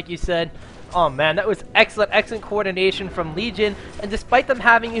ultimate like you said. Oh man, that was excellent coordination from Legion, and despite them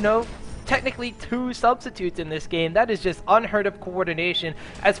having, technically 2 substitutes in this game, that is just unheard of coordination,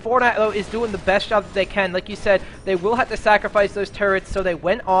 as Fortnite though is doing the best job that they can. Like you said, they will have to sacrifice those turrets, so they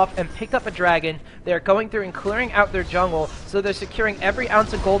went off and picked up a dragon. They're going through and clearing out their jungle, so they're securing every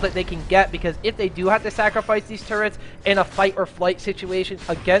ounce of gold that they can get, because if they do have to sacrifice these turrets in a fight or flight situation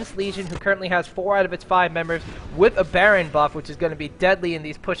against Legion, who currently has 4 out of its 5 members with a Baron buff, which is going to be deadly in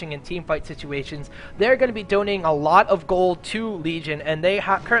these pushing and team fight situations, they're going to be donating a lot of gold to Legion, and they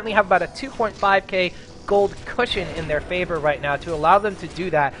currently have about a 2.5k gold cushion in their favor right now to allow them to do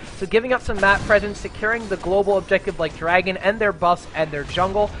that. So giving up some map presence, securing the global objective like Dragon and their buffs and their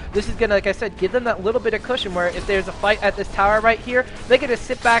jungle, this is gonna, like I said, give them that little bit of cushion where if there's a fight at this tower right here, they can just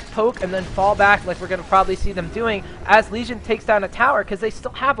sit back, poke, and then fall back like we're gonna probably see them doing as Legion takes down a tower, because they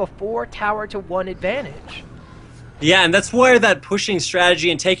still have a 4 tower to 1 advantage. Yeah, and that's where that pushing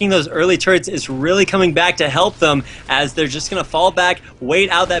strategy and taking those early turrets is really coming back to help them, as they're just going to fall back, wait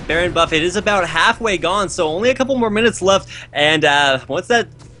out that Baron buff. It is about halfway gone, so only a couple more minutes left, and once that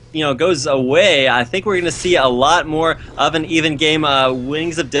goes away, I think we're going to see a lot more of an even game.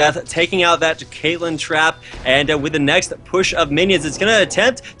 Wings of Death taking out that Caitlyn trap, and with the next push of minions, it's going to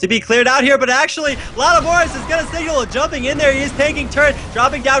attempt to be cleared out here, but actually, Morris is going to signal jumping in there. He is taking turret,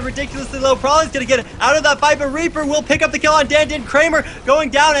 dropping down ridiculously low. Probably is going to get out of that fight, but Reaper will pick up the kill on Dan. Kramer going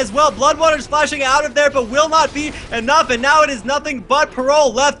down as well. Bloodwater splashing out of there, but will not be enough, and now it is nothing but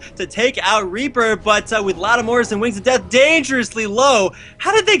Parole left to take out Reaper, but with Morris and Wings of Death dangerously low,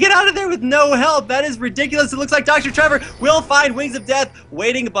 how did they get out of there with no help? That is ridiculous. It looks like Dr. Trevor will find Wings of Death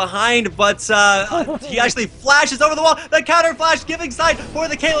waiting behind, but he actually flashes over the wall. The counter flash giving side for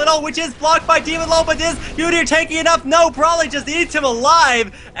the Caitlyn ult, which is blocked by Demon Low, but is Udyr taking enough? No, Probably just eats him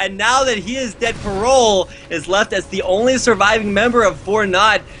alive, and now that he is dead, Parole is left as the only surviving member of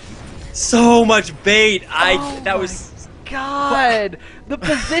Fortnite. So much bait. That was... God, the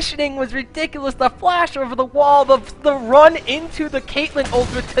positioning was ridiculous. The flash over the wall, the run into the Caitlyn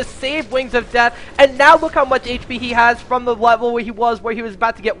ultimate to save Wings of Death, and now look how much HP he has from the level where he was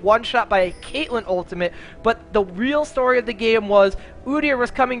about to get one shot by a Caitlyn ultimate. But the real story of the game was Udyr was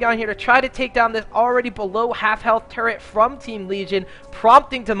coming down here to try to take down this already below half health turret from Team Legion,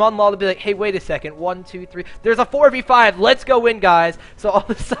 prompting Munlaw to be like, hey, wait a second, 1, 2, 3, there's a 4v5, let's go in, guys. So all of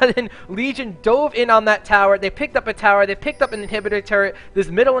a sudden, Legion dove in on that tower, they picked up a tower, they picked up an inhibitor turret, this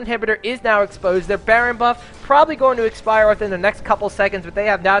middle inhibitor is now exposed, their Baron buff probably going to expire within the next couple seconds, but they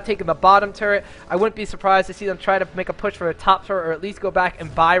have now taken the bottom turret. I wouldn't be surprised to see them try to make a push for a top turret, or at least go back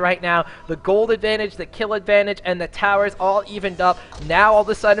and buy right now. The gold advantage, the kill advantage, and the towers all evened up. Now all of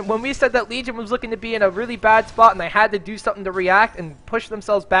a sudden, when we said that Legion was looking to be in a really bad spot and they had to do something to react and push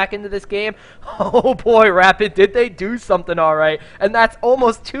themselves back into this game, oh boy, Rapid, did they do something alright. And that's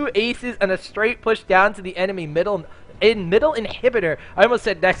almost 2 aces and a straight push down to the enemy middle inhibitor. I almost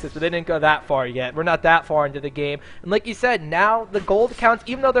said Nexus, but they didn't go that far yet. We're not that far into the game. And like you said, now the gold counts,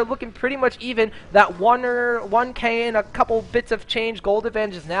 even though they're looking pretty much even, that 1k and a couple bits of change gold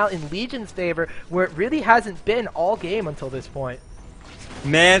advantage is now in Legion's favor, where it really hasn't been all game until this point.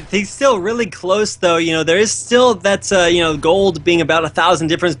 Man, things still really close though. There is still that gold being about 1,000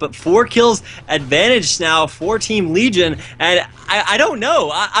 difference, but 4 kills advantage now for Team Legion, and I don't know.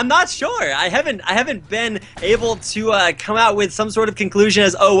 I'm not sure. I haven't been able to come out with some sort of conclusion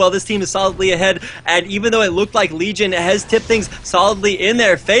as, oh well, this team is solidly ahead. And even though it looked like Legion has tipped things solidly in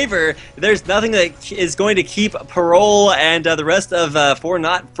their favor, there's nothing that is going to keep Parole and the rest of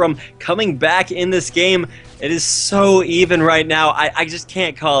Fortnite from coming back in this game. It is so even right now. I just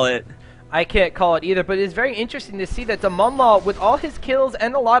can't call it. I can't call it either, but it's very interesting to see that the Munlaw, with all his kills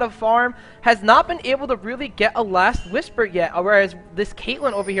and a lot of farm, has not been able to really get a Last Whisper yet, whereas this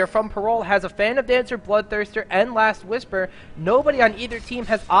Caitlyn over here from Parole has a Phantom Dancer, Bloodthirster, and Last Whisper. Nobody on either team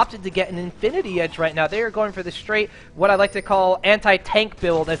has opted to get an Infinity Edge right now. They are going for the straight, what I like to call, anti-tank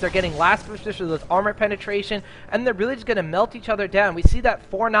build, as they're getting Last Whispers for those armor penetration, and they're really just going to melt each other down. We see that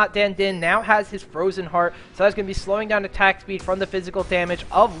Fortnite Dan now has his Frozen Heart, so that's going to be slowing down attack speed from the physical damage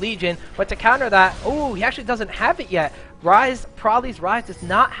of Legion. But to counter that, oh, he actually doesn't have it yet. Probably's Rise does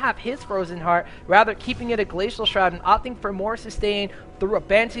not have his Frozen Heart, rather keeping it a Glacial Shroud and opting for more sustain through a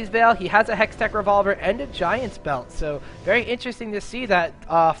Banshee's Veil. He has a Hextech Revolver and a Giant's Belt, so very interesting to see that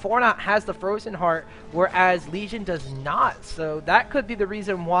Fortnite has the Frozen Heart, whereas Legion does not. So that could be the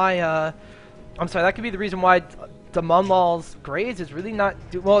reason why I'm sorry, that could be the reason why Damunlal's Graves is really not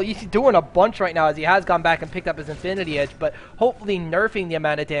well, he's doing a bunch right now as he has gone back and picked up his Infinity Edge, but hopefully nerfing the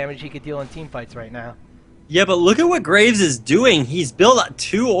amount of damage he could deal in team fights right now. Yeah, but look at what Graves is doing. He's built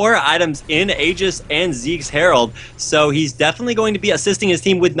 2 aura items in Aegis and Zeke's Herald, so he's definitely going to be assisting his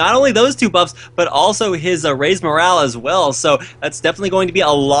team with not only those 2 buffs, but also his raised morale as well. So that's definitely going to be a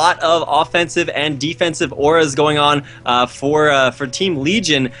lot of offensive and defensive auras going on for Team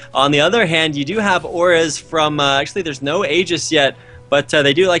Legion. On the other hand, you do have auras from, actually there's no Aegis yet, but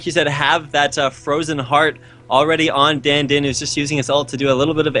they do, like you said, have that Frozen Heart already on Dandin, who's just using his ult to do a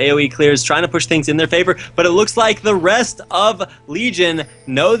little bit of AoE clears, trying to push things in their favor. But it looks like the rest of Legion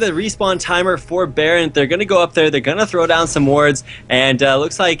know the respawn timer for Baron. They're going to go up there, they're going to throw down some wards, and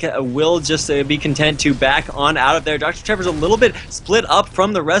looks like we'll just be content to back on out of there. Dr. Trevor's a little bit split up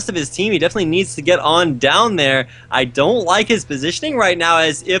from the rest of his team. He definitely needs to get on down there. I don't like his positioning right now,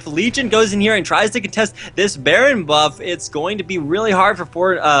 as if Legion goes in here and tries to contest this Baron buff, it's going to be really hard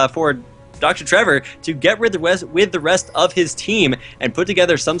for Dr. Trevor to get rid with the rest of his team and put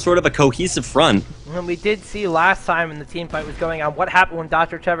together some sort of a cohesive front. And we did see last time when the team fight was going on what happened when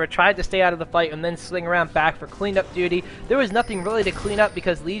Dr. Trevor tried to stay out of the fight and then swing around back for cleanup duty. There was nothing really to clean up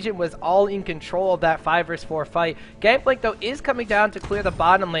because Legion was all in control of that 5 vs 4 fight. Gangplank though is coming down to clear the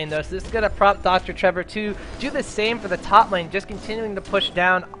bottom lane though, so this is going to prompt Dr. Trevor to do the same for the top lane, just continuing to push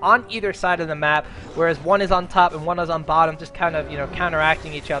down on either side of the map, whereas one is on top and one is on bottom, just kind of, you know,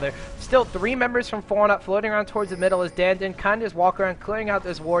 counteracting each other. Still 3 members from Fornut floating around towards the middle as Dandin kind of just walk around clearing out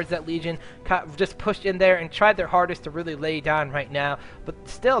those wards that Legion just pushed in there and tried their hardest to really lay down right now. But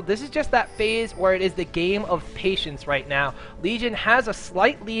still, this is just that phase where it is the game of patience right now. Legion has a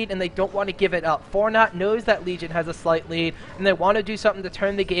slight lead and they don't want to give it up. Fornut knows that Legion has a slight lead and they want to do something to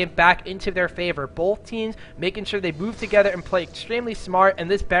turn the game back into their favor. Both teams making sure they move together and play extremely smart, and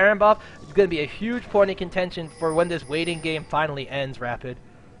this Baron buff is going to be a huge point of contention for when this waiting game finally ends, Rapid.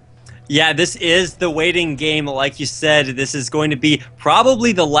 Yeah, this is the waiting game. Like you said, this is going to be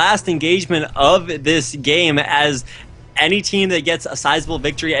probably the last engagement of this game, as any team that gets a sizable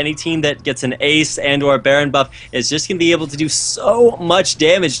victory, any team that gets an ace and or a Baron buff is just going to be able to do so much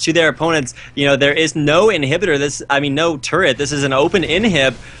damage to their opponents. You know, there is no inhibitor. No turret. This is an open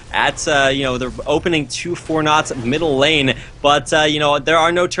inhib at, you know, they're opening 2 Fornot's middle lane, but, you know, there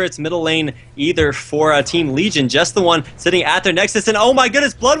are no turrets middle lane either for Team Legion, just the one sitting at their nexus, and oh my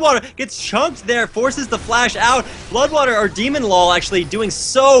goodness, Bloodwater gets chunked there, forces the flash out. Bloodwater, or Demon Lol, actually doing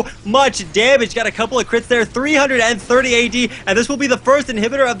so much damage, got a couple of crits there, 330 AD, and this will be the first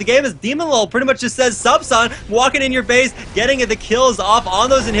inhibitor of the game, as Demon Lol pretty much just says, Subson, walking in your base, getting the kills off on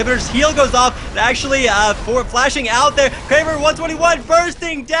those inhibitors. Heal goes off, actually, for flashing out there. Kramer 121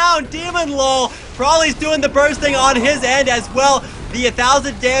 bursting down. Demon Lol probably doing the bursting on his end as well. The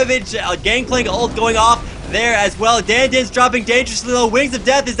 1,000 damage Gangplank ult going off there as well. Dandin's dropping dangerously low. Wings of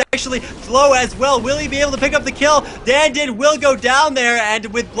Death is actually low as well. Will he be able to pick up the kill? Dandin will go down there, and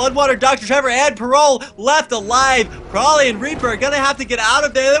with Bloodwater, Dr. Trevor, and Parole left alive, Crawley and Reaper are gonna have to get out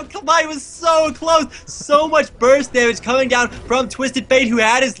of there. That fight was so close. So much burst damage coming down from Twisted Fate, who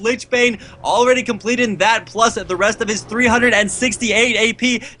had his Lich Bane already completed, and that plus the rest of his 368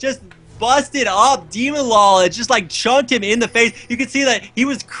 AP just busted up Demon Lol. It just like chunked him in the face. You can see that he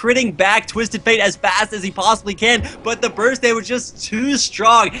was critting back Twisted Fate as fast as he possibly can, but the burst day was just too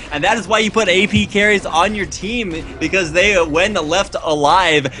strong, and that is why you put AP carries on your team, because they, when left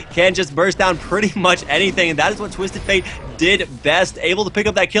alive, can just burst down pretty much anything, and that is what Twisted Fate did best, able to pick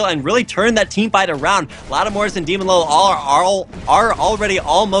up that kill and really turn that team fight around. Lattimores and Demon Lol are already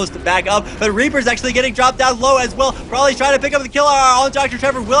almost back up, but Reaper's actually getting dropped down low as well. Probably trying to pick up the kill on Dr.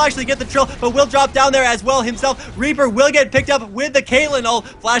 Trevor. Will actually get the trill, but will drop down there as well himself. Reaper will get picked up with the Caitlyn ult,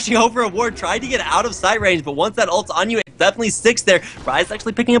 flashing over a ward, trying to get out of sight range, but once that ult's on you, it definitely sticks there. Ryze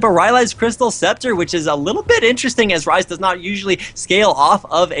actually picking up a Rylai's Crystal Scepter, which is a little bit interesting, as Ryze does not usually scale off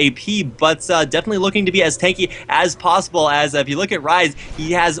of AP, but definitely looking to be as tanky as possible, as if you look at Ryze,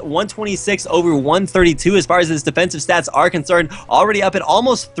 he has 126 over 132 as far as his defensive stats are concerned, already up at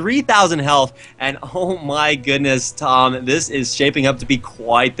almost 3,000 health, and oh my goodness, Tom, this is shaping up to be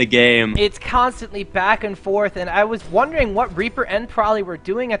quite the game. It's constantly back and forth, and I was wondering what Reaper and Prolly were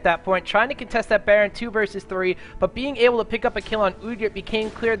doing at that point, trying to contest that Baron 2 versus 3, but being able to pick up a kill on Udyr, it became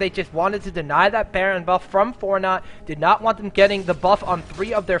clear they just wanted to deny that Baron buff from Fornot, did not want them getting the buff on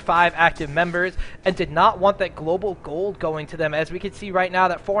 3 of their 5 active members, and did not want that global gold going to them, as we can see right now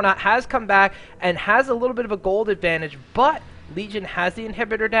that Fornot has come back and has a little bit of a gold advantage, but LgN has the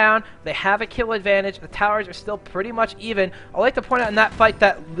inhibitor down. They have a kill advantage. The towers are still pretty much even. I like to point out in that fight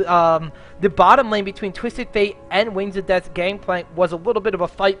that the bottom lane between Twisted Fate and Wings of Death's Gangplank was a little bit of a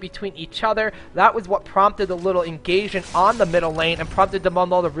fight between each other. That was what prompted a little engagement on the middle lane and prompted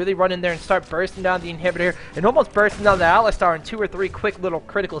Damunlal to really run in there and start bursting down the inhibitor and almost bursting down the Alistar in 2 or 3 quick little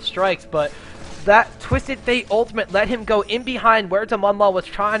critical strikes. But that Twisted Fate ultimate let him go in behind where Damunlal was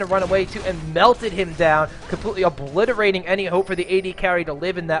trying to run away to and melted him down, completely obliterating any hope for the AD carry to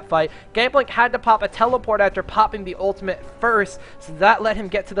live in that fight. Gangplank had to pop a teleport after popping the ultimate first, so that let him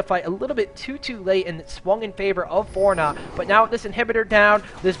get to the fight a little bit too late, and it swung in favor of Fortnite. But now with this inhibitor down,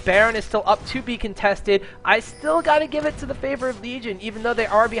 this Baron is still up to be contested. I still got to give it to the favor of LgN, even though they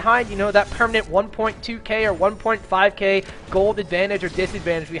are behind, you know, that permanent 1.2k or 1.5k gold advantage or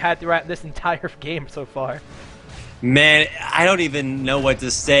disadvantage we had throughout this entire game so far. Man, I don't even know what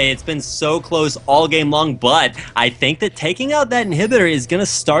to say. It's been so close all game long, but I think that taking out that inhibitor is going to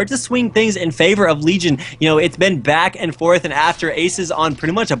start to swing things in favor of LgN. You know, it's been back and forth, and after aces on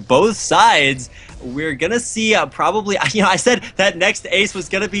pretty much both sides, we're going to see probably, you know, I said that next ace was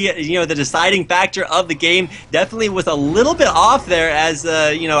going to be, you know, the deciding factor of the game. Definitely was a little bit off there as,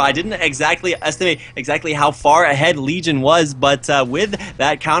 you know, I didn't exactly estimate exactly how far ahead LgN was, but with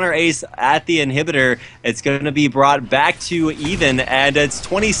that counter ace at the inhibitor, it's going to be brought back to even, and it's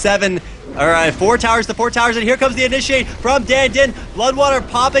 27 or 4 towers to 4 towers, and here comes the initiate from Dandin. Bloodwater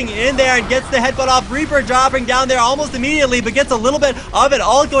popping in there and gets the headbutt off. Reaper dropping down there almost immediately, but gets a little bit of it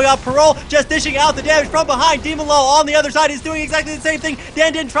all going off. Parole just dishing out the damage from behind. Demon Law on the other side is doing exactly the same thing.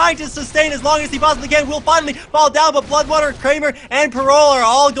 Dandin trying to sustain as long as he possibly can. Will finally fall down, but Bloodwater, Kramer, and Parole are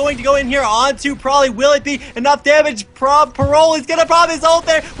all going to go in here onto Probably. Will it be enough damage? Parole is going to pop his ult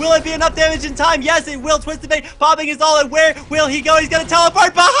there. Will it be enough damage in time? Yes, it will. Twisted Fate popping his ult, and where will he go? He's going to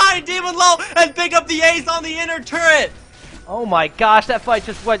teleport behind Demon Law and pick up the ace on the inner turret. Oh my gosh, that fight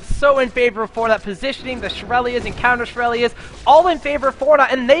just went so in favor of Fortnite. Positioning, the Shurelya's and counter Shurelya's, all in favor of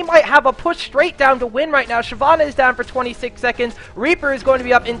Fortnite, and they might have a push straight down to win right now. Shyvana is down for 26 seconds. Reaper is going to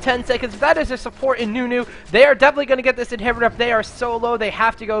be up in 10 seconds. That is their support in Nunu. They are definitely going to get this inhibitor up. They are so low, they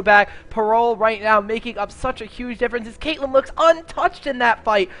have to go back. Parole right now making up such a huge difference as Caitlyn looks untouched in that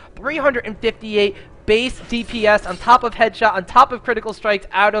fight. 358 base DPS on top of headshot, on top of critical strikes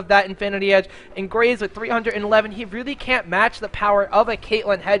out of that Infinity Edge, and Graves with 311. He really can't match the power of a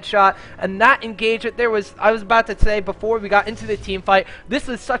Caitlyn headshot, and that engagement, I was about to say before we got into the team fight, this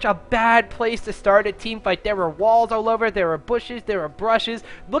was such a bad place to start a team fight. There were walls all over, there were bushes, there were brushes.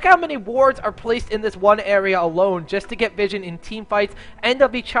 Look how many wards are placed in this one area alone just to get vision in team fights and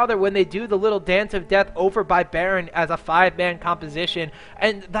of each other when they do the little dance of death over by Baron as a 5-man composition,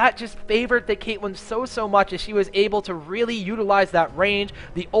 and that just favored the Caitlyn so much as she was able to really utilize that range,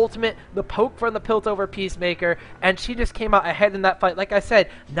 the ultimate, the poke from the Piltover Peacemaker, and she just came out ahead in that fight. Like I said,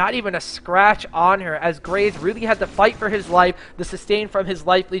 not even a scratch on her as Graves really had to fight for his life, the sustain from his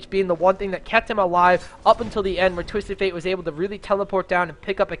life leech being the one thing that kept him alive up until the end where Twisted Fate was able to really teleport down and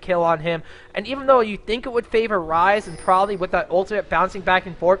pick up a kill on him. And even though you think it would favor Ryze and probably with that ultimate bouncing back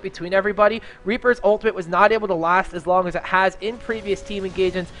and forth between everybody, Reaper's ultimate was not able to last as long as it has in previous team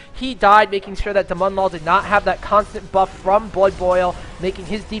engagements. He died making sure that Damunlal did not have that constant buff from Blood Boil, making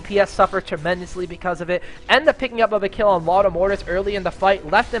his DPS suffer tremendously because of it, and the picking up of a kill on Lauda Mortis early in the fight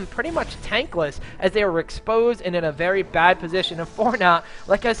left them pretty much tankless as they were exposed and in a very bad position. And Fortnite,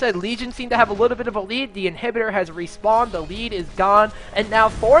 like I said, LgN seemed to have a little bit of a lead. The inhibitor has respawned, the lead is gone, and now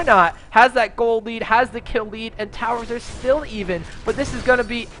Fortnite has that gold lead, has the kill lead, and towers are still even. But this is going to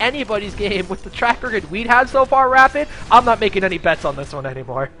be anybody's game with the track record we have so far, Rapid. I'm not making any bets on this one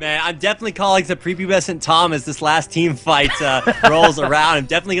anymore. Man, I'm definitely calling the prepubescent Tom as this last team fight rolls around. I'm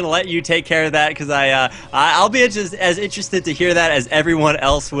definitely going to let you take care of that because I'll be as interested to hear that as everyone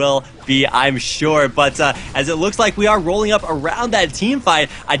else will be, I'm sure. But as it looks like we are rolling up around that team fight,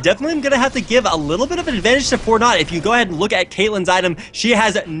 I definitely am going to have to give a little bit of an advantage to Fortnite. If you go ahead and look at Caitlyn's item, she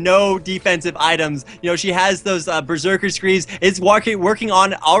has no defensive items. You know, she has those Berserker Screams. It's working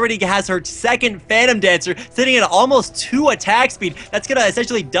on, already has her second Phantom Dancer, sitting at almost 2 attack speed. That's going to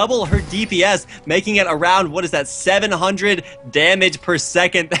essentially double her DPS, making it around, what is that, 700 damage per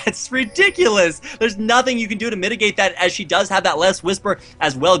second. That's ridiculous. There's nothing you can do to mitigate that, as she does have that less Whisper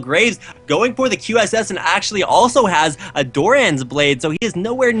as well. Graves going for the QSS and actually also has a Doran's Blade, so he is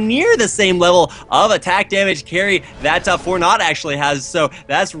nowhere near the same level of attack damage carry that Fortnite actually has. So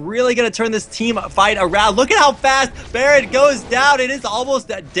that's really going to turn this team fight around. Look at how fast Barrett goes down. It is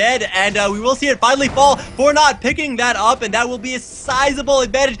almost dead, and we will see it finally fall. Fortnite picking that up, and that will be a sizable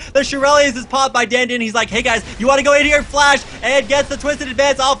advantage. The Shurelya's is popped by Dandin. He's like, hey guys, you want to go in here and flash? And guess gets the twisted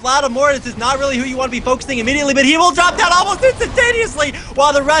advance off Lattimore. This is not really who you want to be focusing immediately, but he will drop down almost instantaneously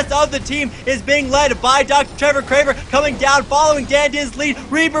while the rest of the team is being led by Dr. Trevor Craver coming down, following DanDin's lead.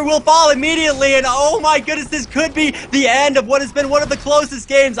 Reaper will fall immediately, and oh my goodness, this could be the end of what has been one of the closest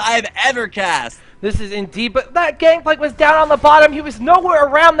games I have ever cast. This is indeed, but that Gangplank was down on the bottom. He was nowhere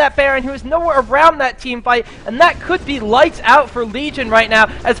around that Baron. He was nowhere around that team fight, and that could be lights out for Legion right now.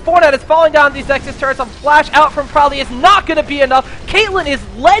 As Fortnite is falling down these Nexus turrets, a flash out from Probably is not going to be enough. Caitlyn is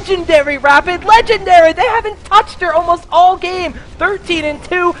legendary, Rapid. Legendary. They haven't touched her almost all game.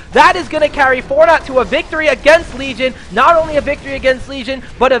 13-2. That is going to carry Fortnite to a victory against Legion. Not only a victory against Legion,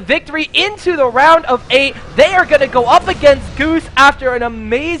 but a victory into the round of 8. They are going to go up against Goose after an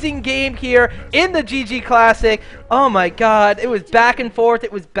amazing game here in the ggClassic. Oh my god, it was back and forth,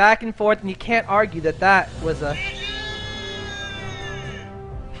 and you can't argue that that was a...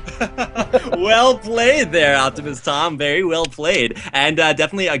 Well played there, Optimus Tom. Very well played. And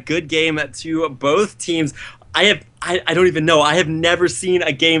definitely a good game to both teams. I don't even know. I have never seen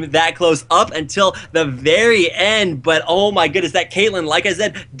a game that close up until the very end. But oh my goodness, that Caitlyn, like I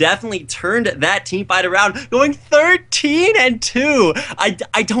said, definitely turned that team fight around, going 13-2.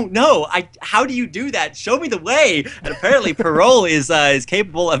 I don't know. How do you do that? Show me the way. And apparently, Parole is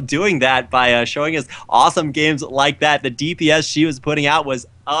capable of doing that by showing us awesome games like that. The DPS she was putting out was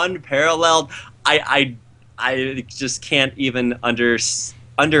unparalleled. I just can't even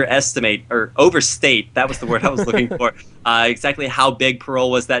underestimate or overstate, that was the word I was looking for, exactly how big Parole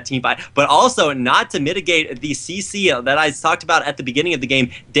was that team fight. But also, not to mitigate the CC that I talked about at the beginning of the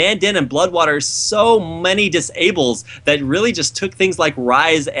game, DanDin and Bloodwater, so many disables that really just took things like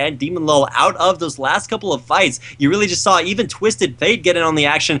Rise and Demon Lull out of those last couple of fights. You really just saw even Twisted Fate get in on the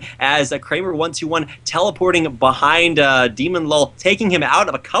action as Kramer 121 teleporting behind Demon Lull, taking him out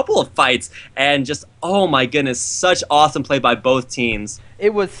of a couple of fights, and just, oh my goodness, such awesome play by both teams.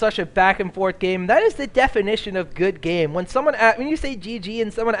 It was such a back and forth game. That is the definition of good game. When you say GG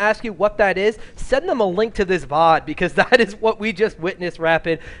and someone asks you what that is, send them a link to this VOD, because that is what we just witnessed,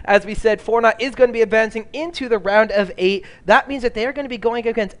 Rapid. As we said, Fortnite is going to be advancing into the round of 8. That means that they are going to be going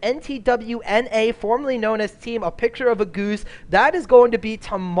against NTWNA, formerly known as Team A Picture of a Goose. That is going to be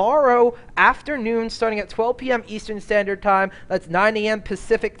tomorrow afternoon, starting at 12 p.m. Eastern Standard Time. That's 9 a.m.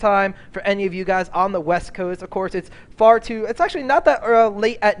 Pacific Time for any of you guys on the West Coast. Of course, it's actually not that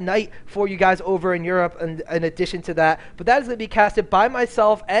late at night for you guys over in Europe, and in addition to that, but that is going to be casted by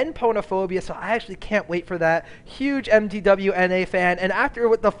myself and Ponophobia, so I actually can't wait for that. Huge MTWNA fan, and after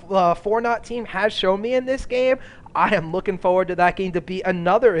what the Fortnite team has shown me in this game, I am looking forward to that game to be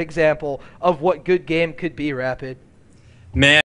another example of what good game could be, Rapid. Man.